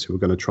clients who are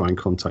going to try and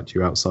contact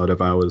you outside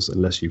of hours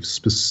unless you've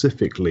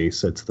specifically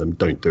said to them,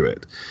 don't do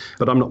it.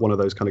 But I'm not one of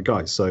those kind of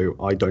guys, so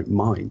I don't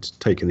mind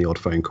taking the odd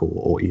phone call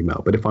or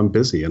email. But if I'm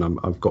busy and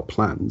I've got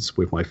plans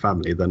with my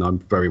family, then I'm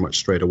very much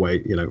straight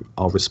away,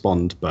 I'll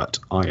respond, but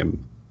I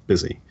am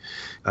busy.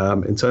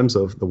 In terms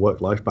of the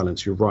work-life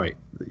balance, you're right.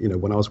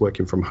 When I was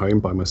working from home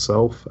by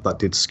myself, that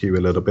did skew a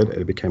little bit.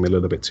 It became a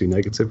little bit too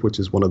negative, which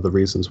is one of the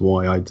reasons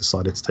why I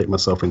decided to take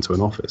myself into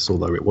an office,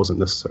 although it wasn't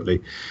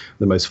necessarily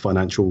the most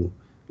financial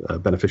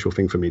beneficial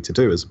thing for me to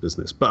do as a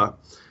business. But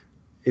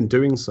in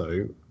doing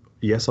so,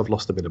 yes, I've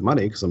lost a bit of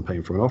money because I'm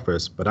paying for an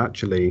office, but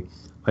actually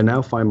I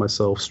now find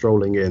myself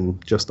strolling in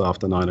just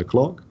after 9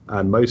 o'clock.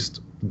 And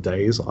most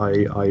days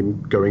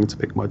I'm going to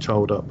pick my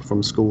child up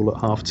from school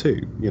at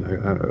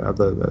 2:30, at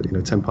the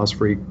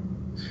 3:10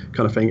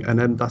 kind of thing. And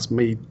then that's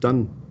me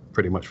done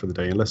pretty much for the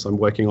day, unless I'm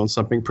working on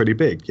something pretty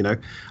big.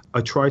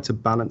 I try to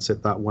balance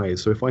it that way.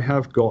 So if I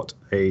have got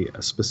a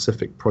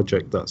specific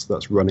project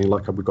that's running,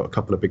 like we've got a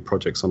couple of big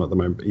projects on at the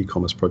moment,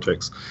 e-commerce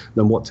projects,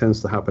 then what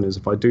tends to happen is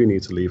if I do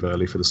need to leave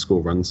early for the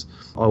school runs,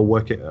 I'll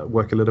work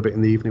a little bit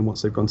in the evening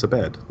once they've gone to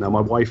bed. Now,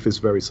 my wife is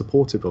very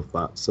supportive of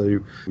that. So,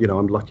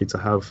 I'm lucky to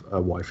have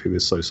a wife who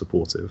is so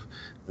supportive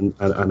and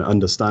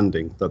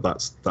understanding that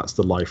that's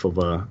the life of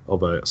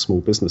a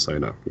small business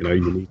owner.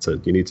 You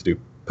need to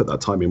put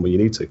that time in when you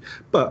need to.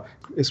 But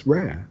it's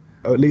rare.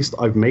 Or at least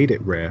I've made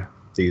it rare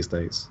these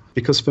days.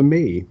 Because for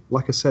me,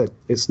 like I said,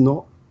 it's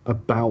not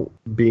about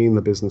being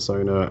the business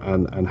owner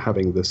and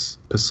having this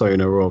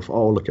persona of,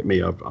 oh, look at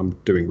me, I'm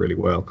doing really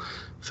well.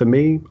 For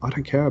me, I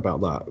don't care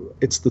about that.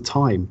 It's the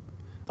time.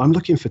 I'm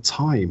looking for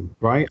time,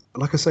 right?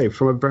 Like I say,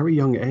 from a very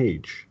young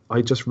age,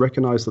 I just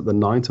recognized that the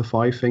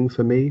 9-to-5 thing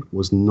for me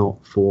was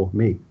not for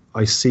me.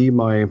 I see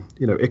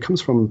it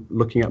comes from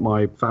looking at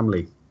my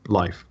family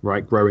life,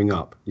 right? Growing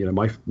up,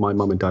 my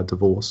mum and dad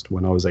divorced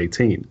when I was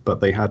 18,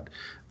 but they had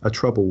a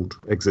troubled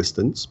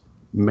existence,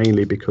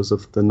 mainly because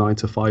of the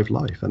 9-to-5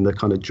 life and the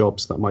kind of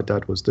jobs that my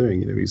dad was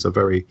doing. He's a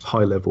very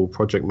high-level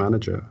project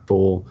manager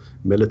for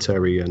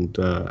military and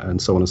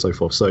so on and so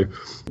forth. So,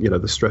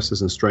 the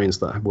stresses and strains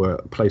that were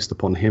placed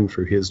upon him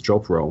through his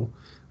job role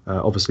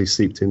obviously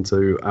seeped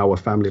into our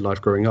family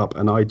life growing up.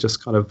 And I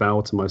just kind of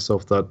vowed to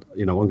myself that,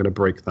 I'm going to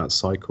break that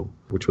cycle,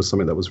 which was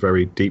something that was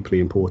very deeply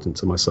important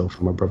to myself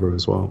and my brother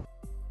as well.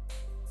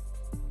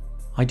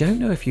 I don't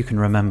know if you can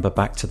remember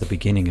back to the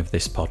beginning of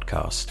this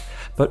podcast,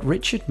 but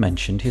Richard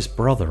mentioned his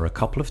brother a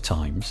couple of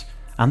times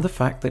and the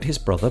fact that his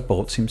brother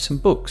bought him some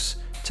books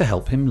to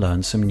help him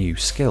learn some new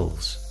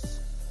skills.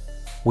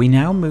 We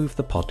now move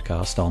the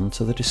podcast on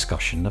to the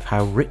discussion of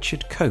how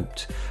Richard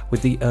coped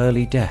with the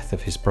early death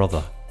of his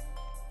brother.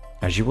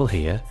 As you will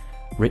hear,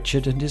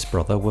 Richard and his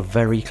brother were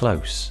very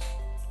close,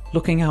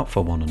 looking out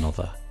for one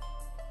another,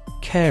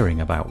 caring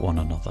about one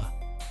another.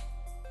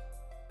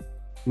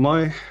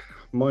 My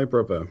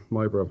brother.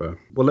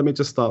 Well, let me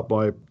just start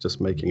by just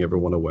making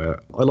everyone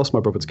aware. I lost my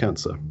brother to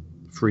cancer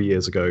 3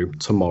 years ago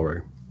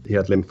tomorrow. He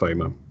had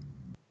lymphoma.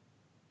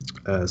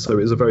 So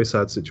it was a very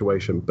sad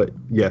situation. But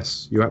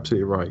yes, you're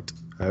absolutely right.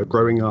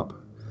 Growing up,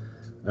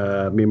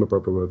 me and my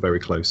brother were very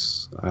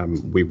close.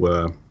 We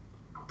were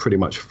pretty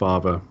much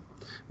father,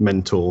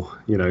 mentor,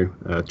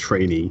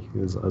 trainee,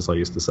 as I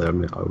used to say.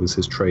 I was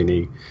his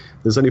trainee.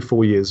 There's only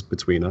 4 years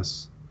between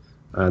us.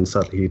 And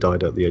sadly, he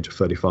died at the age of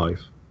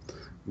 35.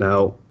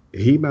 Now,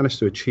 he managed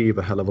to achieve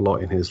a hell of a lot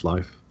in his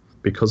life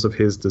because of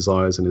his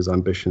desires and his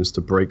ambitions to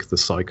break the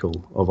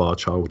cycle of our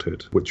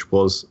childhood, which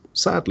was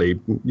sadly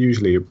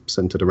usually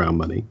centered around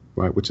money,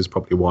 right? Which is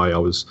probably why I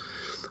was,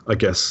 I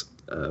guess,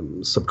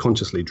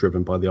 subconsciously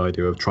driven by the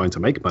idea of trying to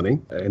make money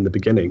in the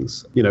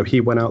beginnings.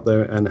 He went out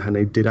there and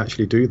he did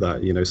actually do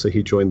that. So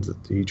he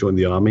joined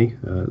the army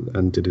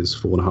and did his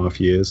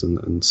 4.5 years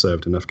and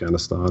served in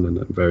Afghanistan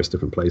and various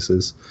different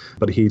places.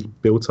 But he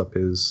built up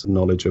his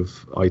knowledge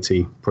of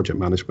IT, project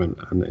management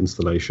and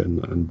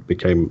installation, and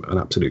became an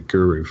absolute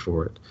guru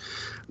for it.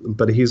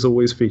 But he's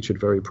always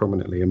featured very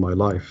prominently in my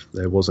life.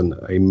 There wasn't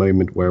a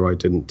moment where I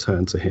didn't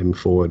turn to him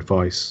for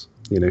advice.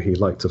 He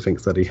liked to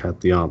think that he had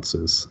the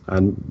answers,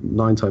 and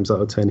 9 times out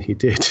of 10 he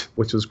did,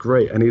 which was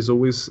great. And he's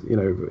always,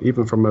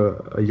 even from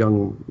a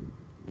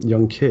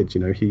young kid,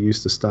 he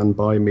used to stand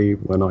by me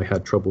when I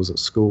had troubles at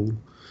school.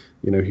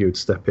 He would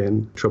step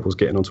in, troubles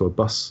getting onto a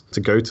bus to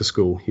go to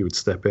school. He would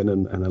step in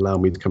and allow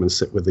me to come and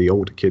sit with the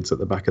older kids at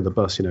the back of the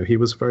bus. He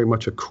was very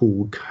much a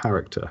cool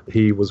character.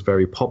 He was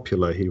very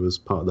popular. He was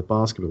part of the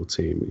basketball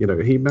team.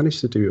 He managed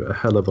to do a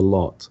hell of a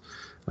lot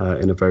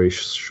in a very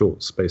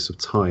short space of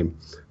time.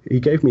 He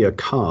gave me a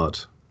card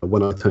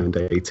when I turned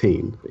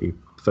 18. He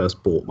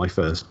first bought my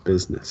first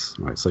business,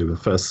 right? So the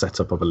first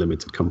setup of a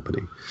limited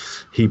company.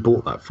 He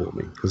bought that for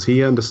me because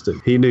he understood.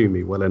 He knew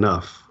me well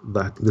enough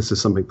that this is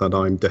something that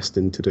I'm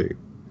destined to do.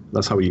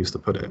 That's how he used to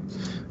put it.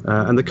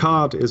 And the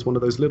card is one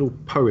of those little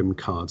poem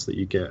cards that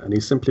you get. And he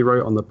simply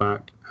wrote on the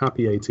back,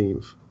 "Happy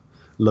 18th,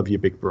 love you,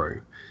 big bro."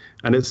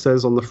 And it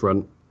says on the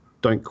front,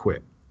 "Don't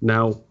quit."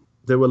 Now,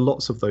 there were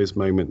lots of those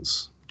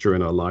moments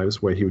during our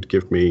lives where he would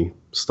give me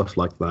stuff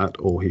like that,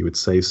 or he would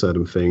say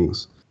certain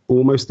things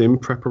almost in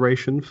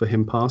preparation for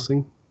him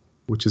passing,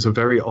 which is a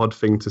very odd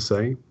thing to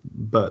say,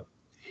 but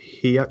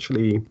he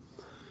actually,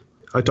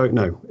 I don't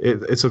know,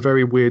 it's a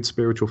very weird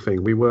spiritual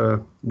thing.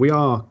 We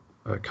are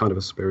kind of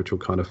a spiritual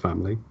kind of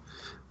family.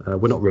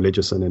 We're not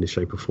religious in any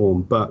shape or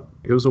form, but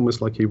it was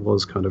almost like he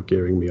was kind of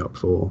gearing me up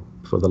for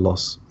the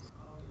loss.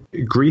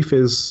 Grief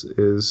is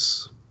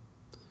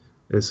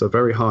it's a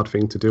very hard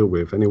thing to deal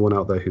with. Anyone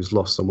out there who's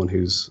lost someone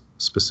who's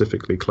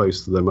specifically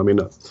close to them. I mean,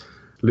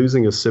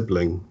 losing a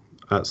sibling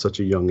at such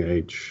a young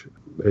age,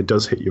 it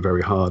does hit you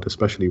very hard,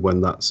 especially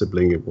when that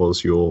sibling, it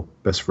was your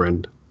best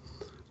friend,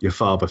 your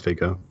father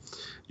figure,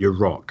 your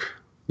rock.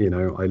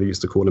 I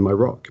used to call him my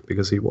rock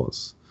because he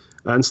was,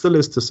 and still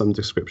is to some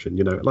description.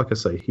 Like I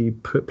say, he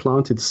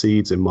planted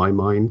seeds in my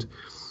mind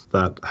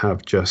that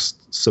have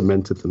just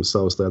cemented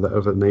themselves there, that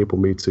have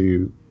enabled me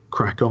to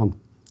crack on,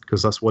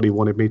 because that's what he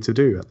wanted me to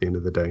do at the end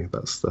of the day.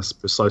 That's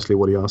precisely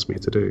what he asked me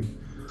to do.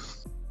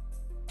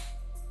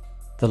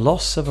 The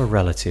loss of a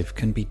relative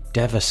can be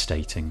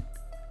devastating.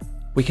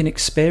 We can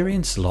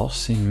experience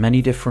loss in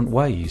many different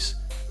ways.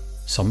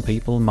 Some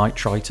people might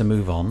try to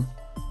move on,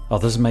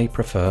 others may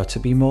prefer to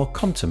be more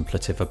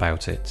contemplative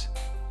about it.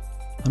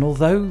 And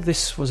although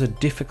this was a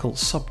difficult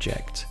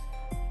subject,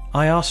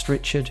 I asked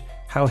Richard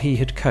how he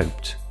had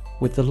coped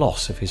with the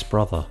loss of his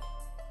brother.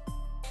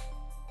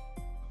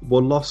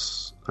 Well,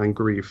 loss and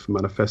grief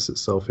manifests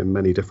itself in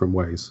many different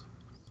ways.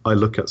 I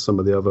look at some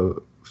of the other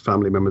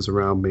family members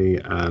around me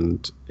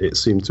and it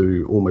seemed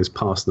to almost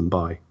pass them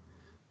by,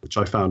 which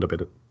I found a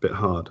bit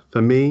hard.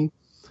 For me,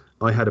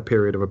 I had a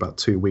period of about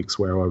 2 weeks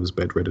where I was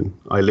bedridden.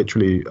 I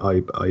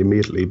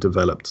immediately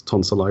developed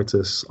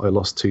tonsillitis. I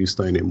lost 2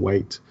 stone in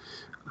weight,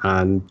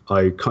 and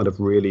I kind of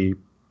really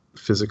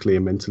physically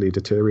and mentally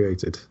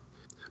deteriorated.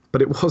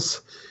 But it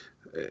was,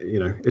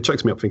 it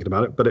chokes me up thinking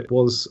about it, but it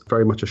was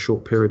very much a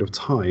short period of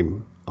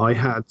time. I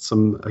had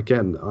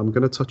again, I'm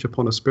going to touch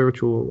upon a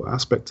spiritual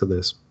aspect to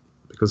this,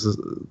 because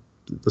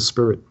the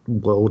spirit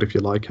world, if you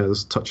like,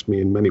 has touched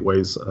me in many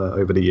ways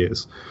over the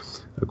years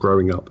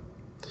growing up.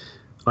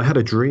 I had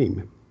a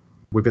dream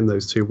within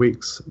those 2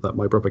 weeks that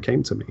my brother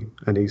came to me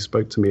and he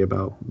spoke to me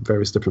about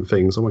various different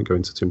things. I won't go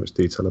into too much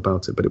detail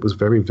about it, but it was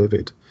very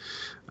vivid.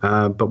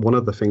 But one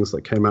of the things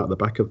that came out the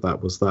back of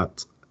that was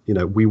that,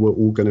 we were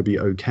all going to be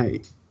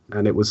okay.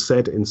 And it was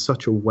said in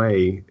such a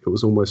way, it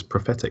was almost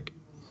prophetic.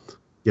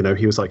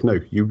 He was like, no,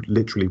 you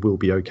literally will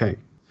be okay.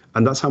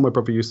 And that's how my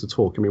brother used to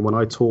talk. I mean, when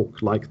I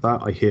talk like that,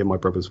 I hear my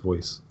brother's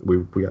voice.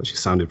 We actually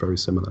sounded very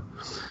similar.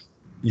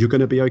 You're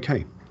going to be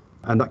okay.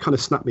 And that kind of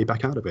snapped me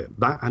back out of it.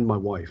 That and my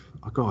wife.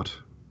 Oh, God,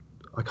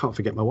 I can't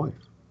forget my wife.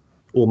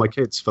 Or my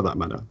kids, for that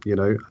matter.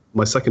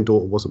 My second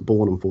daughter wasn't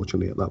born,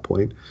 unfortunately, at that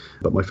point.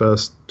 But my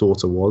first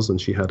daughter was, and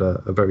she had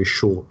a very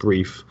short,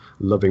 brief,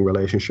 loving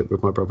relationship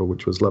with my brother,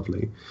 which was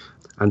lovely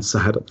and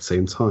sad at the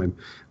same time.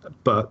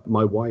 But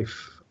my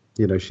wife,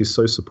 she's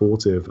so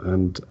supportive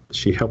and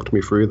she helped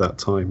me through that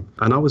time.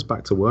 And I was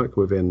back to work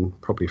within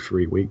probably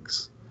 3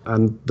 weeks.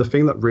 And the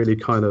thing that really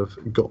kind of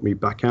got me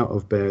back out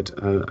of bed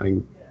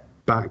and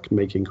back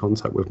making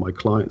contact with my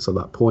clients at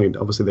that point,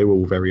 obviously they were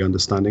all very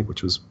understanding,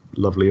 which was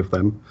lovely of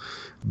them,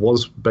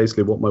 was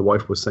basically what my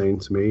wife was saying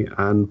to me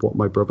and what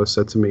my brother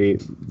said to me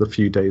the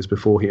few days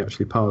before he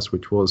actually passed,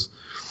 which was,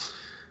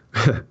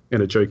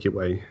 in a jokey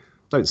way,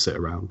 don't sit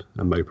around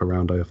and mope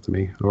around after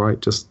me, all right?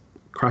 Just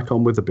crack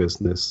on with the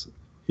business.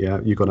 Yeah,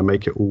 you've got to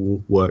make it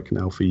all work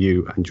now for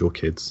you and your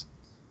kids,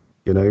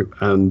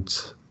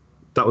 and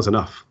that was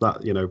enough.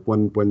 That,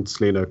 when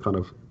Selena kind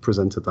of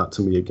presented that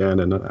to me again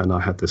and I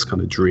had this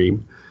kind of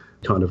dream,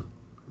 kind of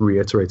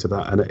reiterated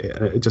that, and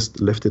it just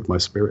lifted my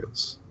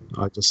spirits.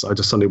 I just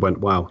suddenly went,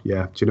 wow,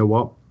 yeah, do you know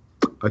what?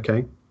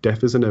 Okay,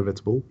 death is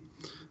inevitable.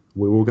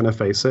 We're all going to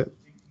face it.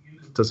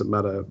 It doesn't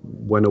matter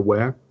when or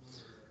where.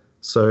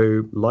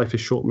 So life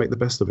is short, make the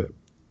best of it.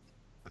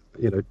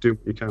 Do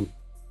what you can.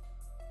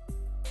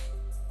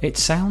 It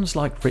sounds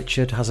like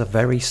Richard has a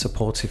very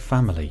supportive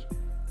family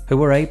who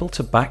were able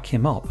to back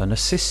him up and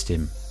assist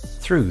him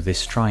through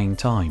this trying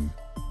time.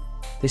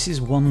 This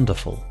is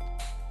wonderful.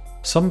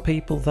 Some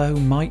people, though,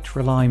 might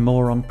rely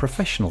more on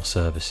professional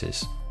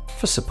services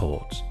for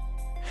support.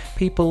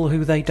 People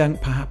who they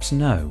don't perhaps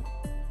know,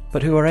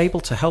 but who are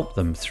able to help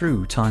them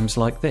through times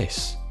like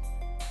this.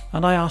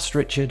 And I asked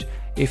Richard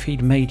if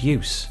he'd made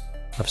use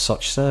of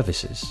such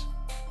services.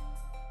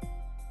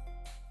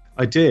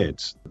 I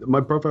did. My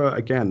brother,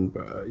 again,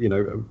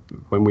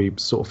 when we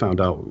sort of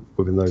found out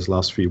within those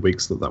last few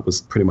weeks that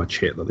was pretty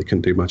much it, that they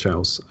couldn't do much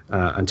else,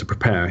 and to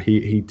prepare,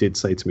 he did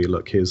say to me,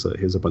 look, here's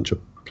a bunch of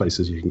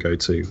places you can go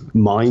to.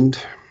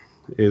 Mind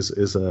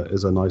is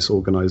a nice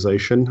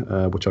organization,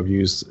 which I've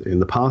used in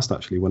the past,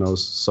 actually, when I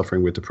was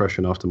suffering with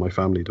depression after my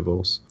family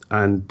divorce.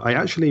 And I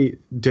actually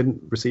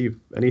didn't receive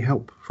any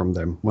help from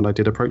them when I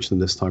did approach them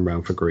this time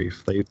round for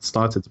grief. They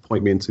started to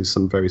point me into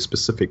some very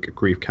specific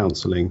grief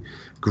counselling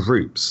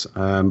groups,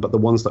 but the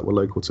ones that were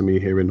local to me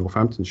here in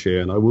Northamptonshire,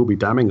 and I will be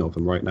damning of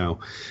them right now.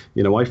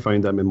 I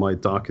phoned them in my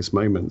darkest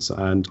moments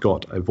and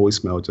got a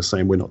voicemail just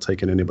saying, we're not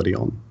taking anybody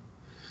on.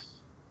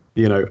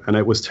 And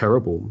it was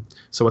terrible.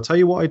 So I'll tell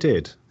you what I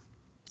did.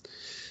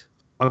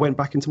 I went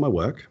back into my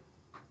work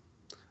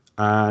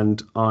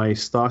and I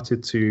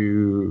started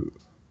to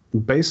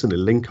basically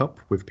link up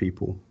with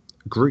people,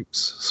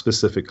 groups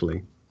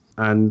specifically.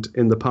 And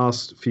in the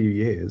past few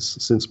years,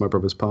 since my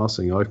brother's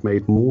passing, I've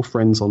made more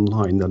friends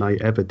online than I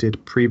ever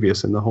did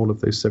previous in the whole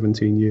of those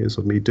 17 years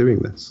of me doing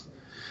this.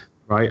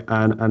 Right.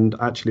 And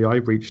actually, I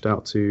reached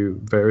out to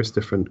various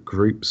different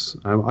groups.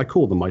 I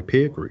call them my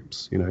peer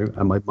groups,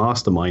 and my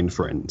mastermind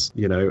friends.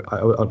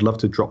 I'd love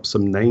to drop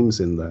some names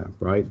in there.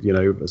 Right.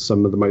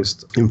 Some of the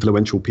most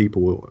influential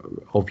people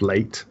of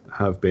late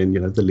have been,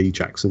 the Lee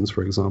Jacksons,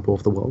 for example,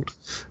 of the world.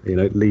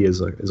 Lee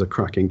is a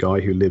cracking guy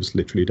who lives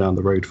literally down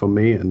the road from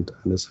me and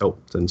has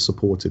helped and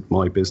supported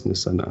my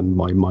business and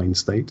my mind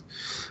state.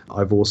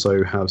 I've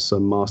also have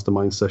some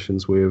mastermind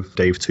sessions with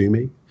Dave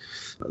Toomey,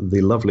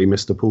 the lovely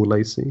Mr. Paul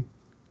Lacey.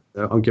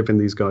 I'm giving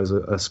these guys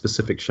a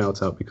specific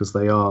shout out because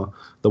they are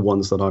the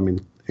ones that I'm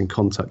in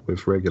contact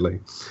with regularly.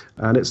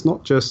 And it's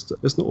not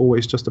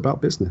always just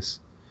about business.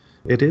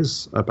 It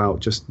is about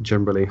just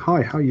generally,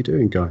 hi, how you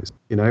doing, guys?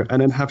 And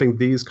then having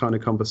these kind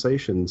of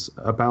conversations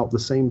about the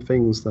same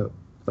things that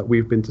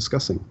we've been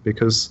discussing,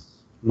 because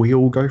we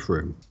all go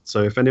through them.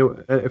 So if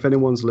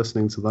anyone's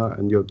listening to that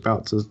and you're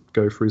about to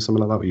go through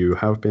something like that, or you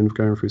have been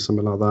going through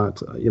something like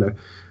that,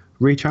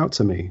 reach out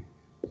to me.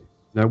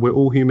 We're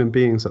all human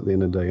beings at the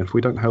end of the day. If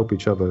we don't help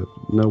each other,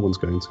 no one's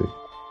going to.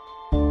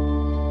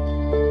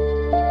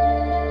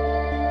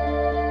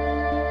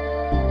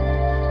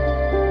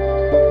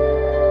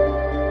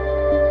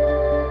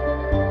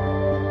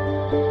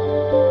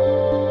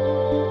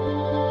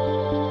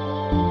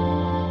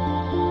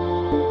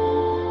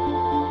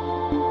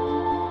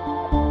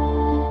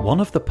 One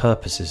of the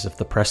purposes of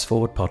the Press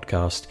Forward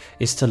podcast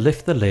is to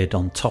lift the lid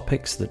on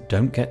topics that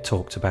don't get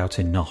talked about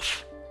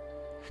enough.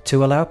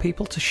 To allow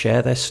people to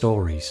share their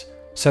stories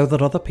so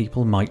that other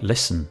people might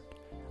listen,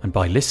 and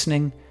by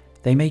listening,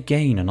 they may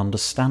gain an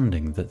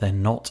understanding that they're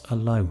not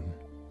alone.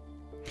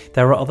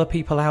 There are other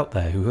people out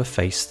there who have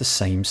faced the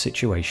same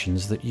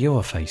situations that you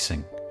are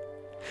facing.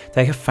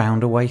 They have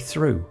found a way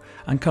through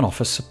and can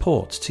offer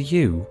support to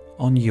you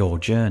on your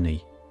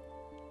journey.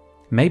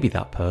 Maybe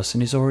that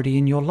person is already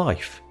in your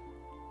life,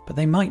 but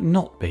they might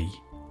not be,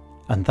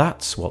 and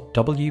that's what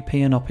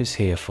WP and Up is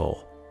here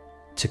for,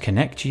 to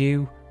connect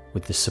you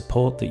with the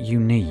support that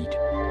you need.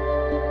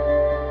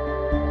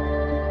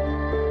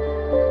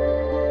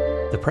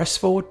 The Press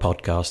Forward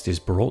podcast is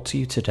brought to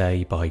you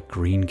today by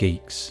Green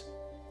Geeks.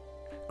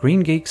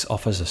 Green Geeks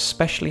offers a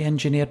specially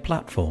engineered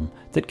platform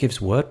that gives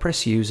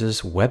WordPress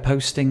users web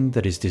hosting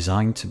that is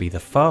designed to be the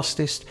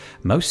fastest,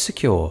 most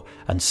secure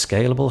and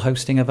scalable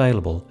hosting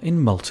available in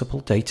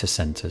multiple data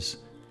centers.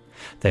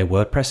 Their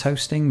WordPress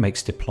hosting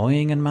makes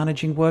deploying and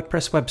managing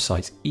WordPress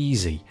websites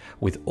easy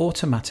with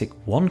automatic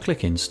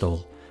one-click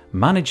install,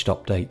 managed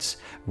updates,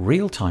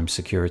 real-time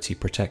security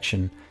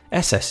protection,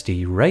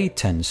 SSD RAID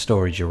 10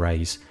 storage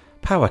arrays,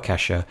 Power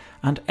Cacher,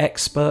 and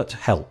expert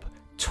help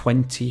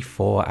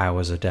 24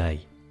 hours a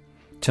day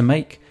to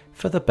make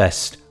for the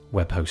best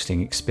web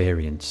hosting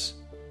experience.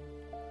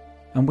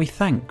 And we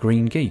thank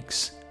Green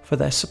Geeks for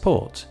their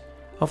support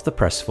of the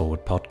Press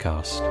Forward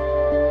podcast.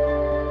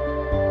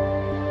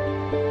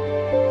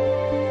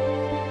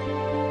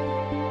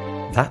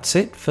 That's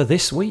it for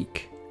this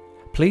week.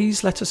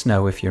 Please let us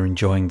know if you're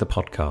enjoying the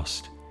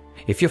podcast,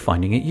 if you're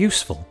finding it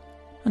useful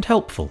and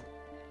helpful.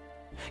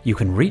 You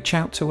can reach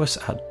out to us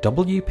at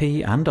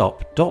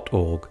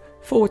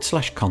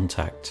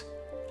wpandup.org/contact,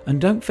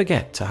 and don't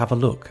forget to have a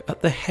look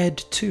at the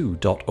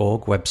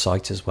head2.org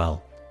website as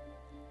well.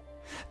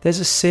 There's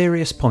a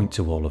serious point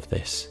to all of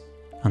this,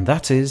 and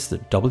that is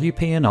that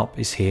WP and Up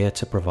is here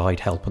to provide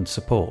help and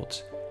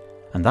support,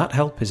 and that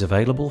help is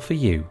available for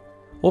you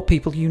or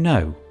people you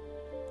know,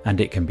 and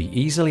it can be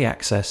easily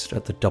accessed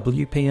at the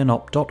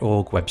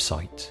wpandup.org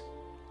website.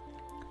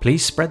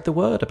 Please spread the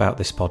word about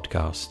this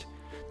podcast.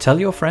 Tell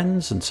your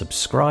friends and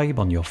subscribe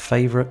on your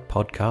favourite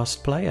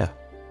podcast player.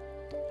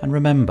 And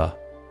remember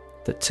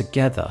that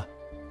together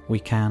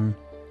we can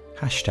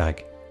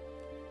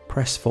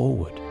 #press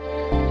forward.